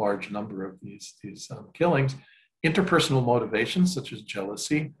relatively large number of these killings. Interpersonal motivations, such as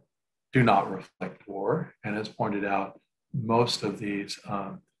jealousy, do not reflect war. And as pointed out, most of these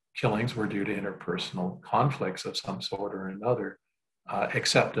killings were due to interpersonal conflicts of some sort or another,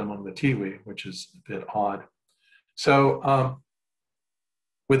 except among the Tiwi, which is a bit odd. So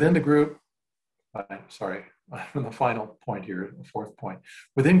within the group, sorry, the final point here, the fourth point.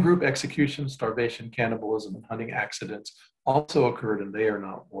 Within group execution, starvation, cannibalism, and hunting accidents also occurred, and they are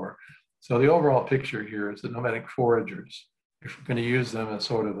not war. So the overall picture here is that nomadic foragers, if we're going to use them as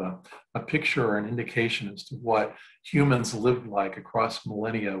sort of a picture or an indication as to what humans lived like across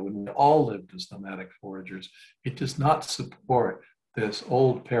millennia when we all lived as nomadic foragers, it does not support this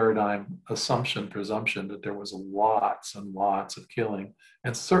old paradigm presumption that there was lots and lots of killing,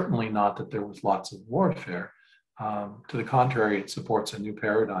 and certainly not that there was lots of warfare. To the contrary, it supports a new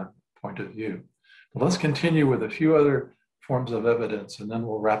paradigm point of view. But let's continue with a few other forms of evidence, and then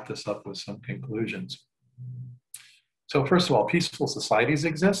we'll wrap this up with some conclusions. So first of all, peaceful societies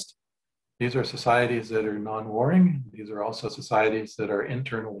exist. These are societies that are non-warring. These are also societies that are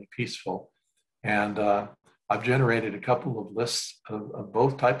internally peaceful. And I've generated a couple of lists of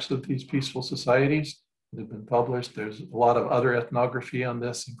both types of these peaceful societies that have been published. There's a lot of other ethnography on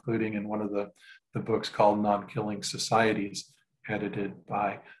this, including in one of the books called Non-Killing Societies, edited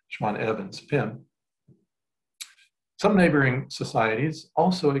by Schwan Evans Pym. Some neighboring societies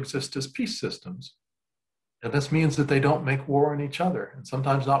also exist as peace systems. And this means that they don't make war on each other, and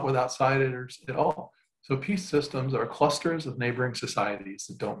sometimes not with outsiders at all. So peace systems are clusters of neighboring societies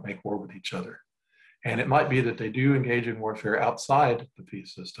that don't make war with each other. And it might be that they do engage in warfare outside the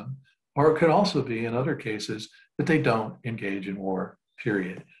peace system, or it could also be, in other cases, that they don't engage in war,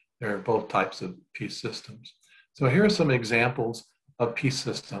 period. There are both types of peace systems. So here are some examples of peace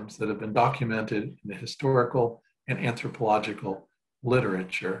systems that have been documented in the historical and anthropological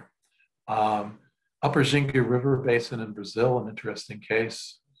literature. Upper Xingu River Basin in Brazil, an interesting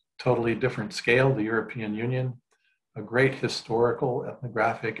case, totally different scale, the European Union, a great historical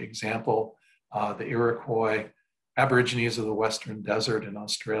ethnographic example, the Iroquois, Aborigines of the Western Desert in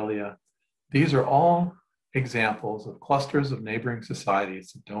Australia. These are all examples of clusters of neighboring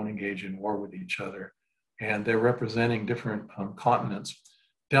societies that don't engage in war with each other. And they're representing different continents.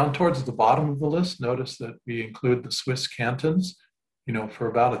 Down towards the bottom of the list, notice that we include the Swiss cantons. You know, for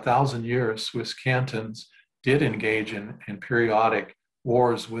about 1,000 years, Swiss cantons did engage in periodic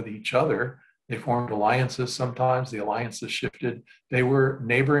wars with each other. They formed alliances sometimes. The alliances shifted. They were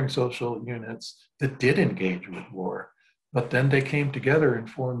neighboring social units that did engage with war. But then they came together and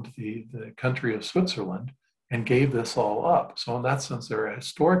formed the country of Switzerland and gave this all up. So in that sense, they're a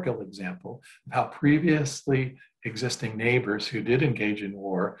historical example of how previously existing neighbors who did engage in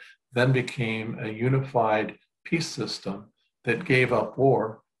war then became a unified peace system that gave up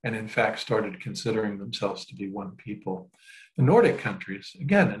war and in fact started considering themselves to be one people. The Nordic countries,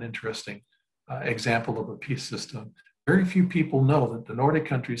 again, an interesting example of a peace system. Very few people know that the Nordic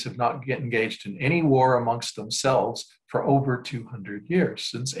countries have not engaged in any war amongst themselves for over 200 years,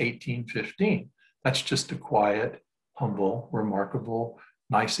 since 1815. That's just a quiet, humble, remarkable,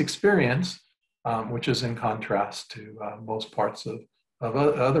 nice experience, which is in contrast to most parts of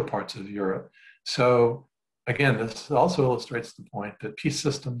other parts of Europe. So again, this also illustrates the point that peace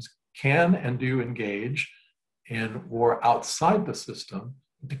systems can and do engage in war outside the system.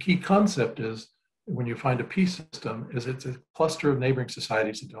 The key concept is, when you find a peace system, is it's a cluster of neighboring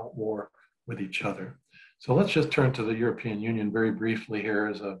societies that don't war with each other. So let's just turn to the European Union very briefly here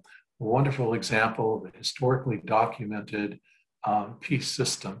as a wonderful example of a historically documented peace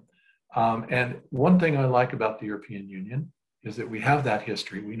system. And one thing I like about the European Union is that we have that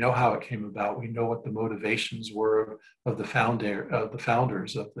history. We know how it came about. We know what the motivations were of the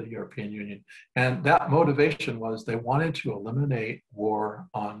founders of the European Union. And that motivation was they wanted to eliminate war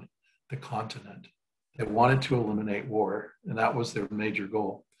on the continent. They wanted to eliminate war, and that was their major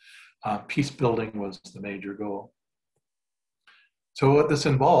goal. Peace building was the major goal. So what this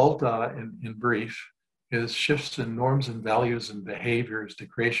involved, in brief, is shifts in norms and values and behaviors, the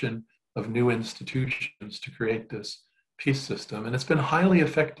creation of new institutions to create this peace system. And it's been highly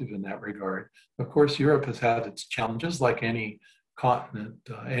effective in that regard. Of course, Europe has had its challenges like any continent,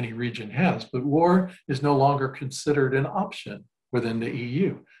 any region has, but war is no longer considered an option within the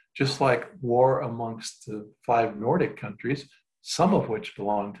EU. Just like war amongst the 5 Nordic countries, some of which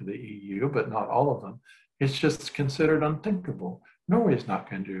belong to the EU, but not all of them, it's just considered unthinkable. Norway is not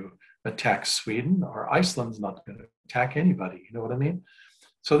going to attack Sweden, or Iceland's not going to attack anybody, you know what I mean?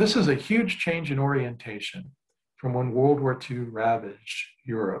 So this is a huge change in orientation from when World War II ravaged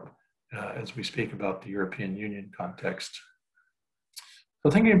Europe, as we speak about the European Union context.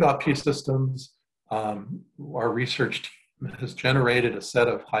 So thinking about peace systems, our research team has generated a set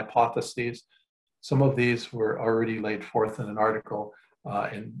of hypotheses. Some of these were already laid forth in an article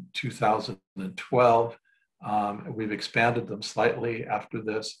in 2012. We've expanded them slightly after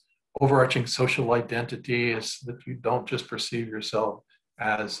this. Overarching social identity is that you don't just perceive yourself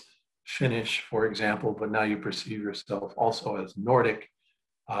as Finnish, for example, but now you perceive yourself also as Nordic.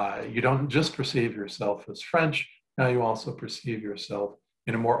 You don't just perceive yourself as French, now you also perceive yourself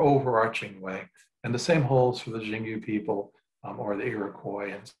in a more overarching way. And the same holds for the Xingu people or the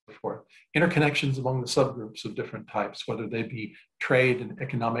Iroquois and so forth. Interconnections among the subgroups of different types, whether they be trade and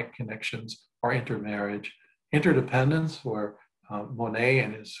economic connections or intermarriage. Interdependence, where Monet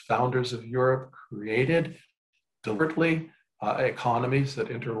and his founders of Europe created deliberately economies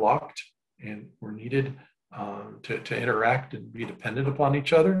that interlocked and were needed to interact and be dependent upon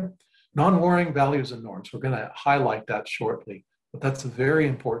each other. Non-warring values and norms. We're going to highlight that shortly, but that's a very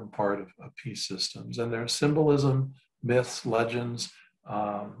important part of peace systems. And there's symbolism, myths, legends,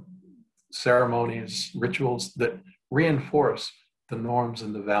 ceremonies, rituals that reinforce the norms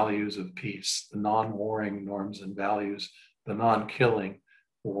and the values of peace, the non-warring norms and values, the non-killing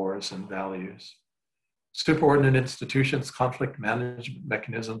wars and values. Superordinate institutions, conflict management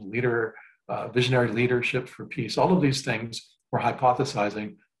mechanisms, visionary leadership for peace, all of these things we're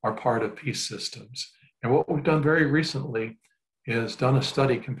hypothesizing are part of peace systems. And what we've done very recently is done a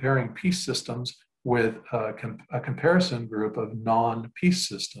study comparing peace systems with a comparison group of non-peace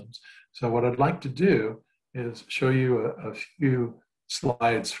systems. So what I'd like to do is show you a few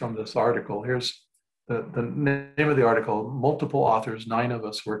slides from this article. Here's the name of the article, multiple authors, 9 of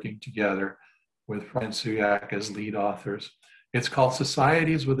us working together with Brian Suyak as lead authors. It's called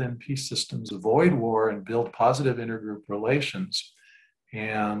Societies Within Peace Systems Avoid War and Build Positive Intergroup Relations.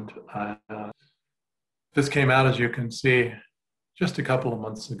 And this came out, as you can see, just a couple of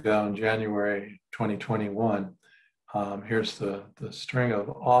months ago in January 2021. Here's the string of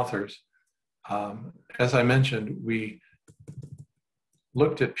authors. As I mentioned, we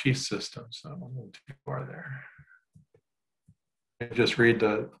looked at peace systems. I'm a little too far there. I'll just read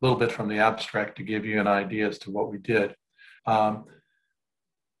a little bit from the abstract to give you an idea as to what we did.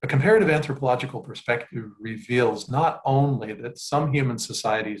 A comparative anthropological perspective reveals not only that some human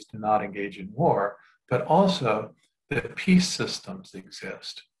societies do not engage in war, but also that peace systems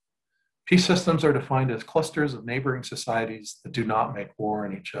exist. Peace systems are defined as clusters of neighboring societies that do not make war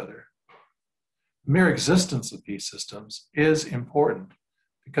on each other. The mere existence of peace systems is important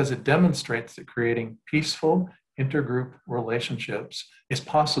because it demonstrates that creating peaceful intergroup relationships is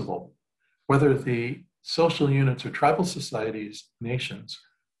possible, whether the social units are tribal societies, nations,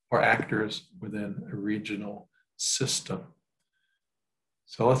 or actors within a regional system.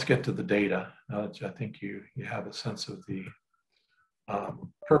 So let's get to the data. Now that I think you have a sense of the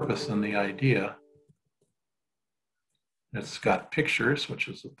purpose and the idea. It's got pictures, which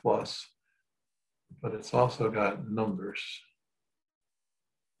is a plus, but it's also got numbers.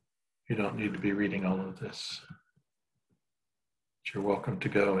 You don't need to be reading all of this. But you're welcome to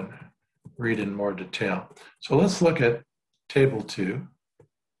go and read in more detail. So let's look at table 2.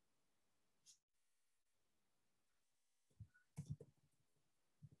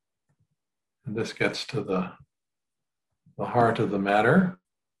 And this gets to the heart of the matter.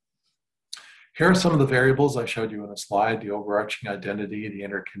 Here are some of the variables I showed you in a slide: the overarching identity, the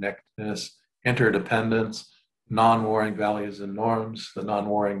interconnectedness, interdependence, non-warring values and norms, the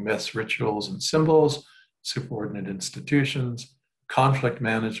non-warring myths, rituals, and symbols, superordinate institutions, conflict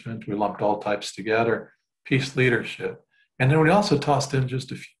management, we lumped all types together, peace leadership. And then we also tossed in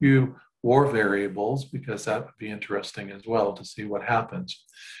just a few war variables, because that would be interesting as well to see what happens.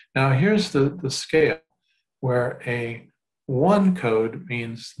 Now here's the scale, where a 1 code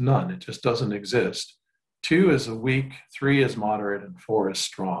means none, it just doesn't exist. 2 is a weak, 3 is moderate, and 4 is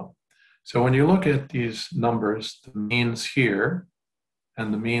strong. So when you look at these numbers, the means here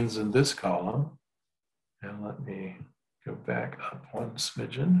and the means in this column, and let me go back up one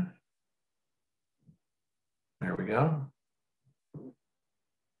smidgen. There we go.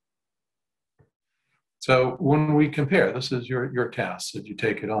 So when we compare, this is your task that you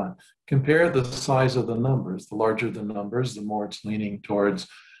take it on. Compare the size of the numbers. The larger the numbers, the more it's leaning towards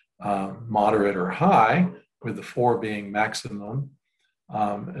moderate or high, with the 4 being maximum,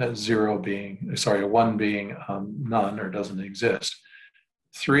 1 being none or doesn't exist.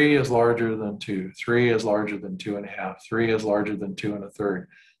 3 is larger than 2. 3 is larger than 2.5. 3 is larger than 2 1/3.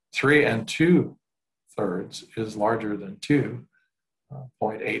 3 2/3 is larger than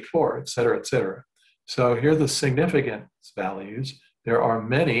 2.84, et cetera, et cetera. So here are the significance values. There are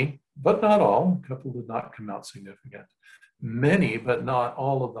many, but not all. A couple did not come out significant. Many, but not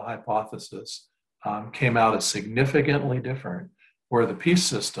all of the hypotheses came out as significantly different, where the peace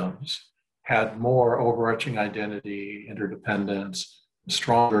systems had more overarching identity, interdependence,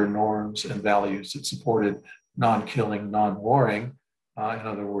 stronger norms and values that supported non-killing, non-warring, in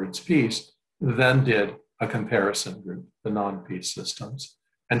other words, peace, than did a comparison group, the non-peace systems.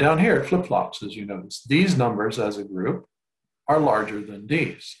 And down here it flip-flops, as you notice. These numbers as a group are larger than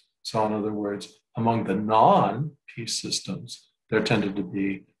these. So in other words, among the non-peace systems, there tended to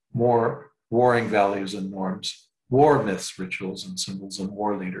be more warring values and norms, war myths, rituals, and symbols, and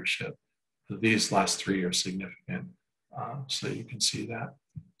war leadership. These last 3 are significant, so you can see that.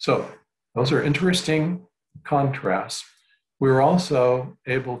 So those are interesting contrasts. We were also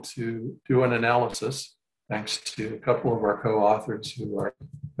able to do an analysis, thanks to a couple of our co-authors who are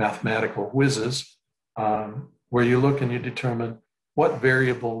mathematical whizzes, where you look and you determine what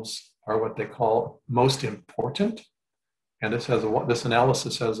variables are what they call most important. And this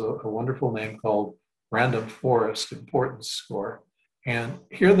analysis has a wonderful name called Random Forest Importance Score. And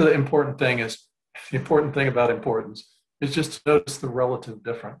here the important thing about importance is just to notice the relative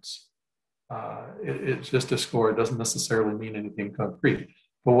difference. It's just a score. It doesn't necessarily mean anything concrete.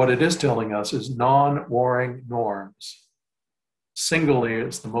 But what it is telling us is non-warring norms singly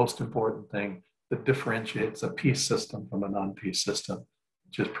is the most important thing that differentiates a peace system from a non-peace system,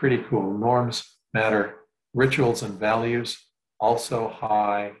 which is pretty cool. Norms matter. Rituals and values also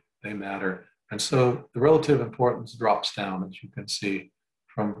high, they matter. And so the relative importance drops down, as you can see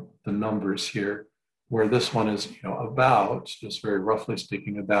from the numbers here, where this one is, about, just very roughly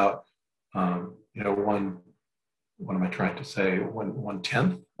speaking, about, what am I trying to say?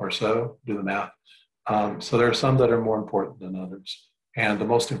 1/10 or so, do the math. So there are some that are more important than others. And the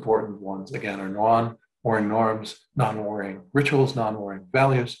most important ones, again, are non-warring norms, non-warring rituals, non-warring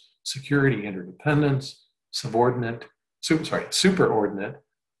values, security, interdependence, superordinate,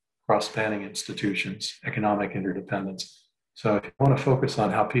 cross-spanning institutions, economic interdependence. So if you want to focus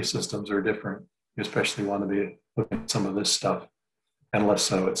on how peace systems are different, you especially want to be looking at some of this stuff, and less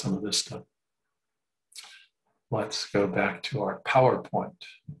so at some of this stuff. Let's go back to our PowerPoint.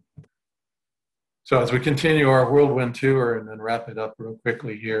 So as we continue our whirlwind tour and then wrap it up real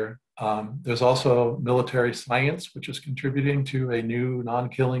quickly here, there's also military science, which is contributing to a new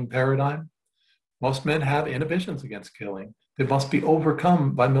non-killing paradigm. Most men have inhibitions against killing. They must be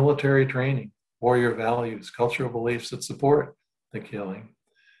overcome by military training, warrior values, cultural beliefs that support the killing.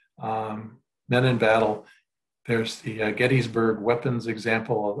 Men in battle, there's the Gettysburg weapons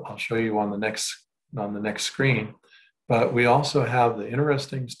example I'll show you on the next screen. But we also have the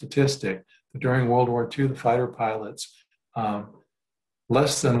interesting statistic that during World War II, the fighter pilots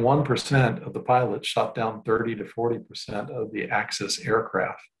Less than 1% of the pilots shot down 30 to 40% of the Axis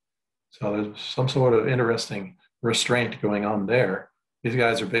aircraft. So there's some sort of interesting restraint going on there. These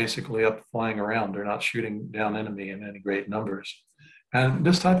guys are basically up flying around. They're not shooting down enemy in any great numbers. And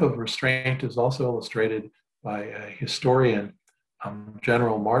this type of restraint is also illustrated by a historian,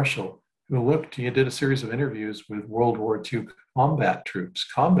 General Marshall, who did a series of interviews with World War II combat troops,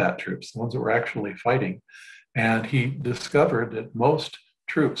 the ones that were actually fighting. And he discovered that most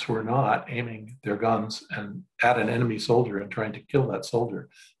troops were not aiming their guns at an enemy soldier and trying to kill that soldier.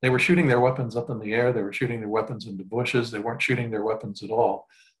 They were shooting their weapons up in the air. They were shooting their weapons into bushes. They weren't shooting their weapons at all.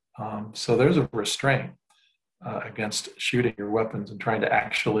 So there's a restraint against shooting your weapons and trying to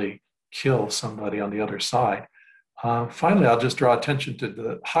actually kill somebody on the other side. Finally, I'll just draw attention to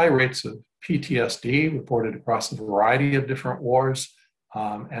the high rates of PTSD reported across a variety of different wars,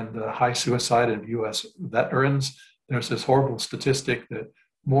 and the high suicide of US veterans. There's this horrible statistic that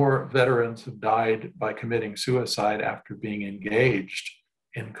more veterans have died by committing suicide after being engaged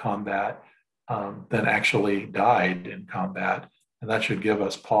in combat than actually died in combat. And that should give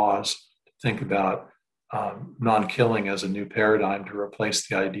us pause to think about non-killing as a new paradigm to replace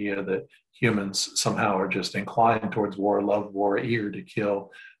the idea that humans somehow are just inclined towards war, love war, eager to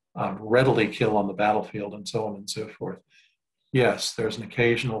kill, readily kill on the battlefield, and so on and so forth. Yes, there's an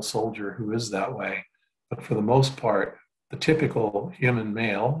occasional soldier who is that way, but for the most part, the typical human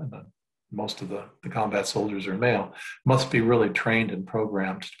male, and most of the combat soldiers are male, must be really trained and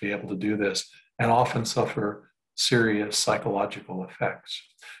programmed to be able to do this, and often suffer serious psychological effects.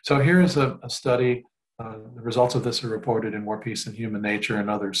 So here's a study. The results of this are reported in War, Peace, and Human Nature and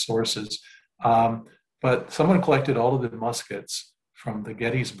other sources. But someone collected all of the muskets from the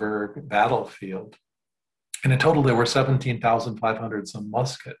Gettysburg battlefield. And in total, there were 17,500 some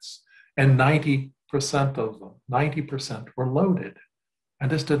muskets. And 90% of them, 90% were loaded.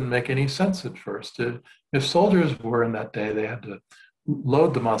 And this didn't make any sense at first. If soldiers were in that day, they had to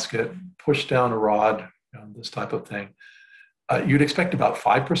load the musket, push down a rod, this type of thing. You'd expect about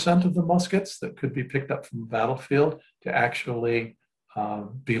 5% of the muskets that could be picked up from the battlefield to actually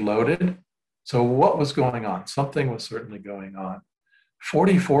be loaded. So what was going on? Something was certainly going on.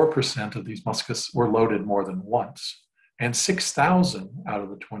 44% of these muskets were loaded more than once, and 6,000 out of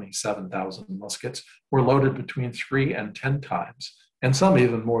the 27,000 muskets were loaded between 3 and 10 times, and some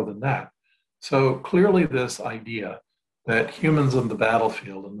even more than that. So clearly this idea that humans on the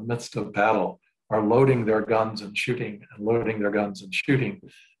battlefield in the midst of battle are loading their guns and shooting and loading their guns and shooting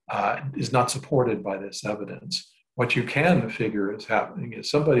is not supported by this evidence. What you can figure is happening is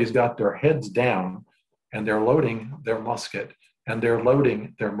somebody's got their heads down and they're loading their musket, and they're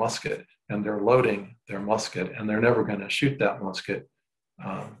loading their musket, and they're loading their musket, and they're never going to shoot that musket.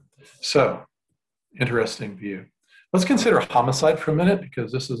 So, interesting view. Let's consider homicide for a minute,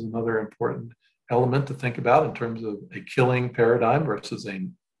 because this is another important element to think about in terms of a killing paradigm versus a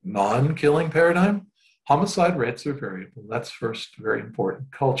non-killing paradigm. Homicide rates are variable. That's first very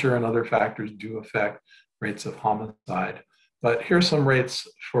important. Culture and other factors do affect rates of homicide. But here's some rates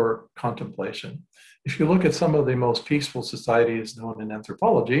for contemplation. If you look at some of the most peaceful societies known in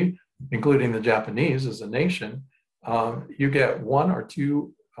anthropology, including the Japanese as a nation, you get 1 or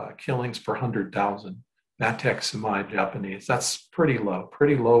 2 killings per 100,000. Natek semi-Japanese. That's pretty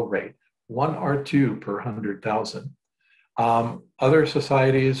low rate. 1 or 2 per 100,000. Other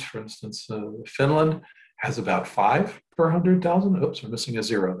societies, for instance, Finland has about 5 per 100,000. Oops, we're missing a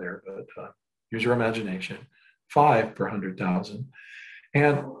 0 there, but use your imagination. 5 per 100,000.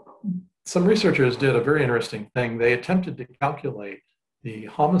 And some researchers did a very interesting thing. They attempted to calculate the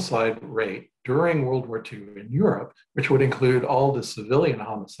homicide rate during World War II in Europe, which would include all the civilian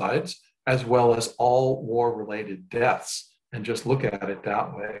homicides, as well as all war-related deaths, and just look at it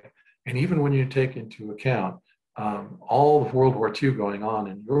that way. And even when you take into account all of World War II going on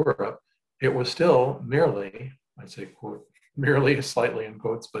in Europe, it was still merely, I'd say, quote, merely slightly in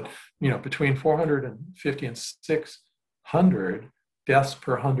quotes, but between 450 and 600 deaths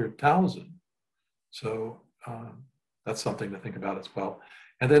per 100,000. So that's something to think about as well.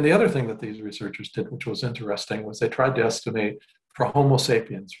 And then the other thing that these researchers did, which was interesting, was they tried to estimate for Homo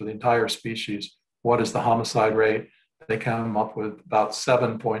sapiens, for the entire species, what is the homicide rate? They came up with about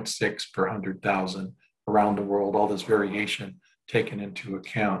 7.6 per 100,000 around the world, all this variation taken into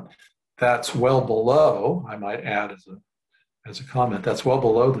account. That's well below, I might add as a comment, that's well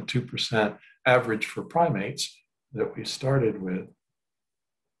below the 2% average for primates that we started with.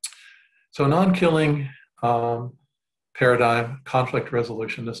 So non-killing paradigm, conflict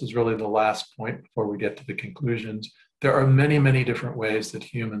resolution, this is really the last point before we get to the conclusions. There are many, many different ways that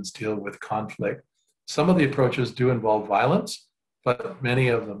humans deal with conflict. Some of the approaches do involve violence, but many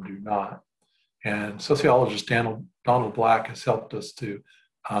of them do not. And sociologist Donald Black has helped us to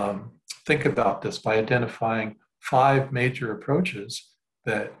think about this by identifying 5 major approaches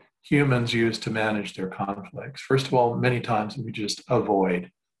that humans use to manage their conflicts. First of all, many times we just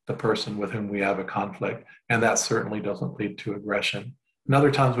avoid the person with whom we have a conflict, and that certainly doesn't lead to aggression. And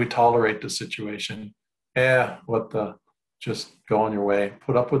other times we tolerate the situation. Just go on your way,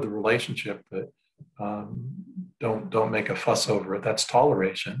 put up with the relationship, but don't make a fuss over it. That's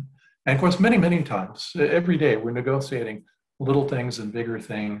toleration. And of course, many times, every day, we're negotiating little things and bigger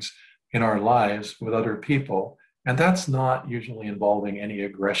things in our lives with other people. And that's not usually involving any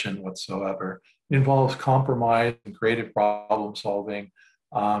aggression whatsoever. It involves compromise and creative problem solving,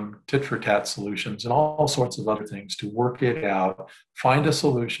 tit for tat solutions, and all sorts of other things to work it out, find a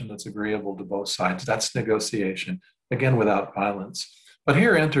solution that's agreeable to both sides. That's negotiation, again, without violence. But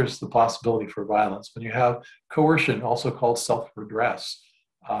here enters the possibility for violence when you have coercion, also called self-redress.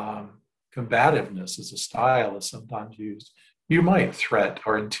 Combativeness as a style is sometimes used. You might threat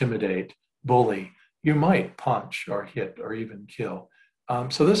or intimidate, bully. You might punch or hit or even kill.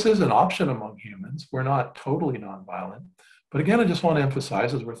 So this is an option among humans. We're not totally nonviolent. But again, I just want to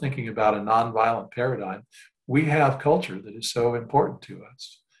emphasize, as we're thinking about a nonviolent paradigm, we have culture that is so important to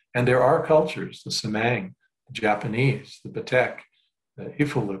us. And there are cultures, the Semang, the Japanese, the Batek, the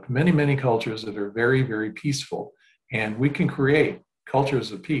Ifaluk, many cultures that are very, very peaceful. And we can create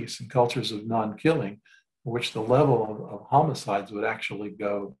cultures of peace and cultures of non-killing, for which the level of homicides would actually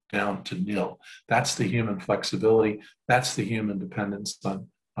go down to nil. That's the human flexibility. That's the human dependence on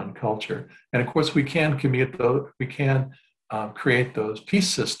culture. And of course, we can create those peace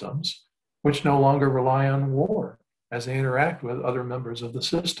systems which no longer rely on war as they interact with other members of the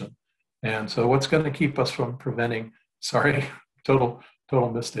system. And so what's going to keep us from preventing, total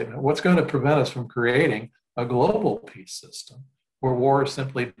misstatement, what's going to prevent us from creating a global peace system where war is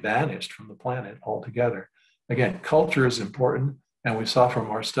simply banished from the planet altogether? Again, culture is important, and we saw from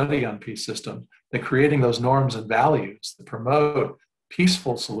our study on peace systems that creating those norms and values that promote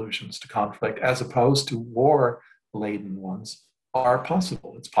peaceful solutions to conflict as opposed to war-laden ones are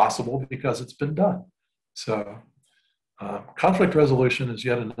possible. It's possible because it's been done. So conflict resolution is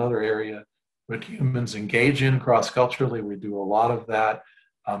yet another area that humans engage in cross-culturally. We do a lot of that.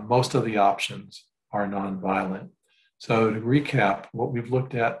 Most of the options are nonviolent. So to recap, what we've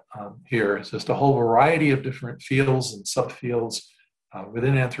looked at here is just a whole variety of different fields and subfields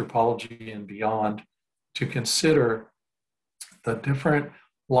within anthropology and beyond to consider the different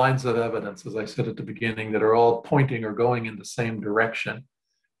lines of evidence, as I said at the beginning, that are all pointing or going in the same direction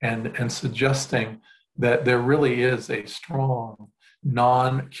and suggesting that there really is a strong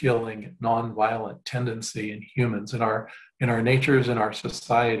non-killing, non-violent tendency in humans, in our natures, in our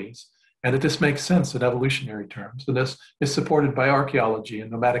societies. And that this makes sense in evolutionary terms. And this is supported by archaeology and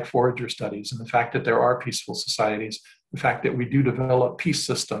nomadic forager studies, and the fact that there are peaceful societies, the fact that we do develop peace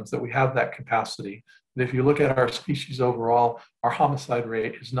systems, that we have that capacity. And if you look at our species overall, our homicide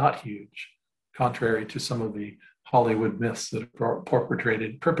rate is not huge, contrary to some of the Hollywood myths that are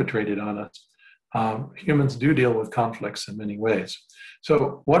perpetrated on us. Humans do deal with conflicts in many ways.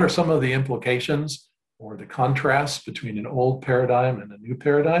 So what are some of the implications or the contrasts between an old paradigm and a new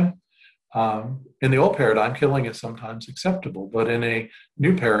paradigm? In the old paradigm, killing is sometimes acceptable, but in a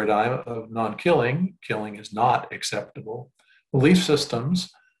new paradigm of non-killing, killing is not acceptable. Belief systems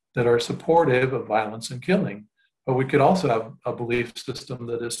that are supportive of violence and killing, but we could also have a belief system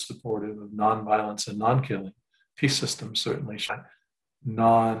that is supportive of non-violence and non-killing. Peace systems certainly show,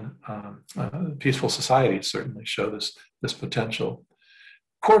 peaceful societies certainly show this potential.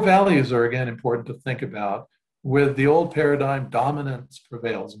 Core values are again important to think about. With the old paradigm, dominance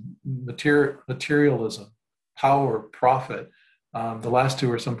prevails, materialism, power, profit. The last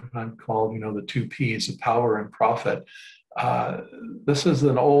two are sometimes called, the 2 Ps of power and profit. This is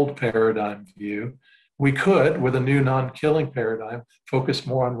an old paradigm view. We could, with a new non-killing paradigm, focus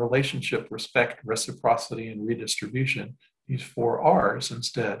more on relationship, respect, reciprocity, and redistribution, these 4 Rs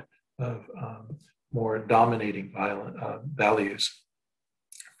instead of more dominating violent values.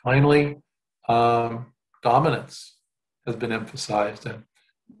 Finally, dominance has been emphasized, and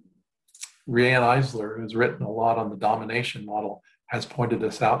Riane Eisler, who's written a lot on the domination model, has pointed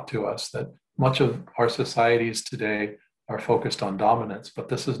this out to us, that much of our societies today are focused on dominance, but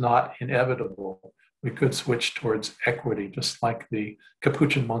this is not inevitable. We could switch towards equity, just like the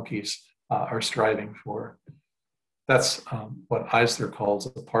capuchin monkeys are striving for. That's what Eisler calls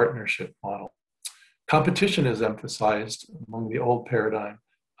a partnership model. Competition is emphasized among the old paradigm.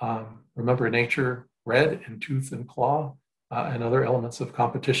 Remember, nature red in tooth and claw and other elements of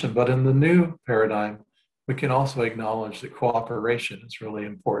competition. But in the new paradigm, we can also acknowledge that cooperation is really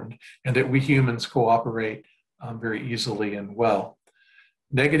important and that we humans cooperate very easily and well.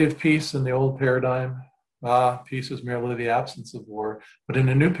 Negative peace in the old paradigm, peace is merely the absence of war. But in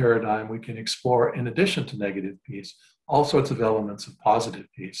a new paradigm, we can explore, in addition to negative peace, all sorts of elements of positive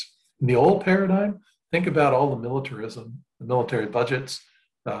peace. In the old paradigm, think about all the militarism, the military budgets,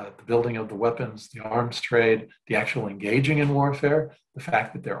 the building of the weapons, the arms trade, the actual engaging in warfare, the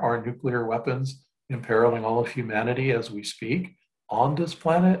fact that there are nuclear weapons imperiling all of humanity as we speak on this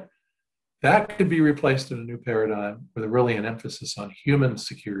planet. That could be replaced in a new paradigm with really an emphasis on human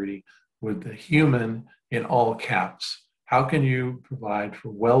security, with the human in all caps. How can you provide for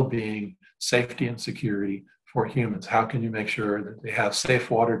well-being, safety, and security for humans? How can you make sure that they have safe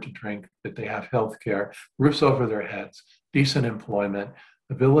water to drink, that they have health care, roofs over their heads, decent employment,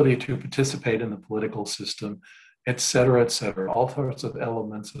 ability to participate in the political system, et cetera, et cetera. All sorts of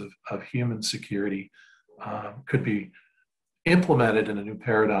elements of human security could be implemented in a new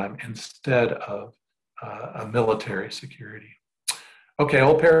paradigm instead of a military security. Okay,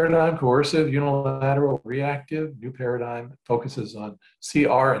 old paradigm, coercive, unilateral, reactive. New paradigm focuses on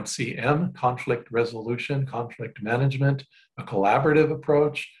CR and CM, conflict resolution, conflict management, a collaborative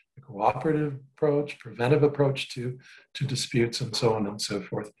approach, a cooperative approach, preventive approach to disputes, and so on and so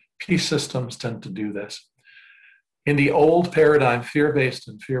forth. Peace systems tend to do this. In the old paradigm, fear-based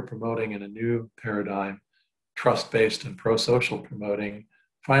and fear-promoting. In a new paradigm, trust-based and pro-social promoting.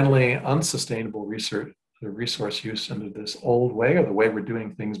 Finally, unsustainable research, the resource use into this old way, or the way we're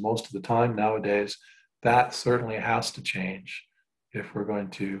doing things most of the time nowadays. That certainly has to change if we're going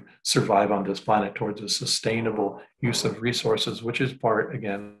to survive on this planet towards a sustainable use of resources, which is part,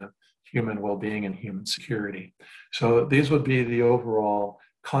 again, of human well-being and human security. So these would be the overall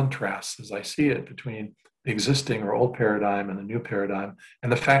contrasts, as I see it, between the existing or old paradigm and the new paradigm,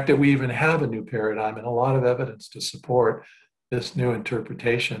 and the fact that we even have a new paradigm and a lot of evidence to support this new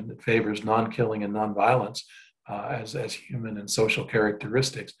interpretation that favors non-killing and non-violence as human and social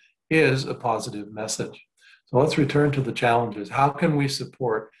characteristics is a positive message. So let's return to the challenges. How can we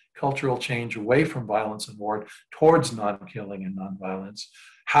support cultural change away from violence and war towards non-killing and non-violence?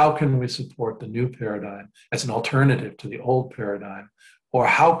 How can we support the new paradigm as an alternative to the old paradigm? Or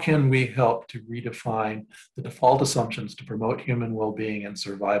how can we help to redefine the default assumptions to promote human well-being and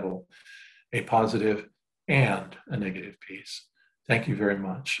survival, a positive and a negative piece? Thank you very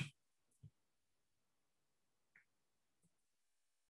much.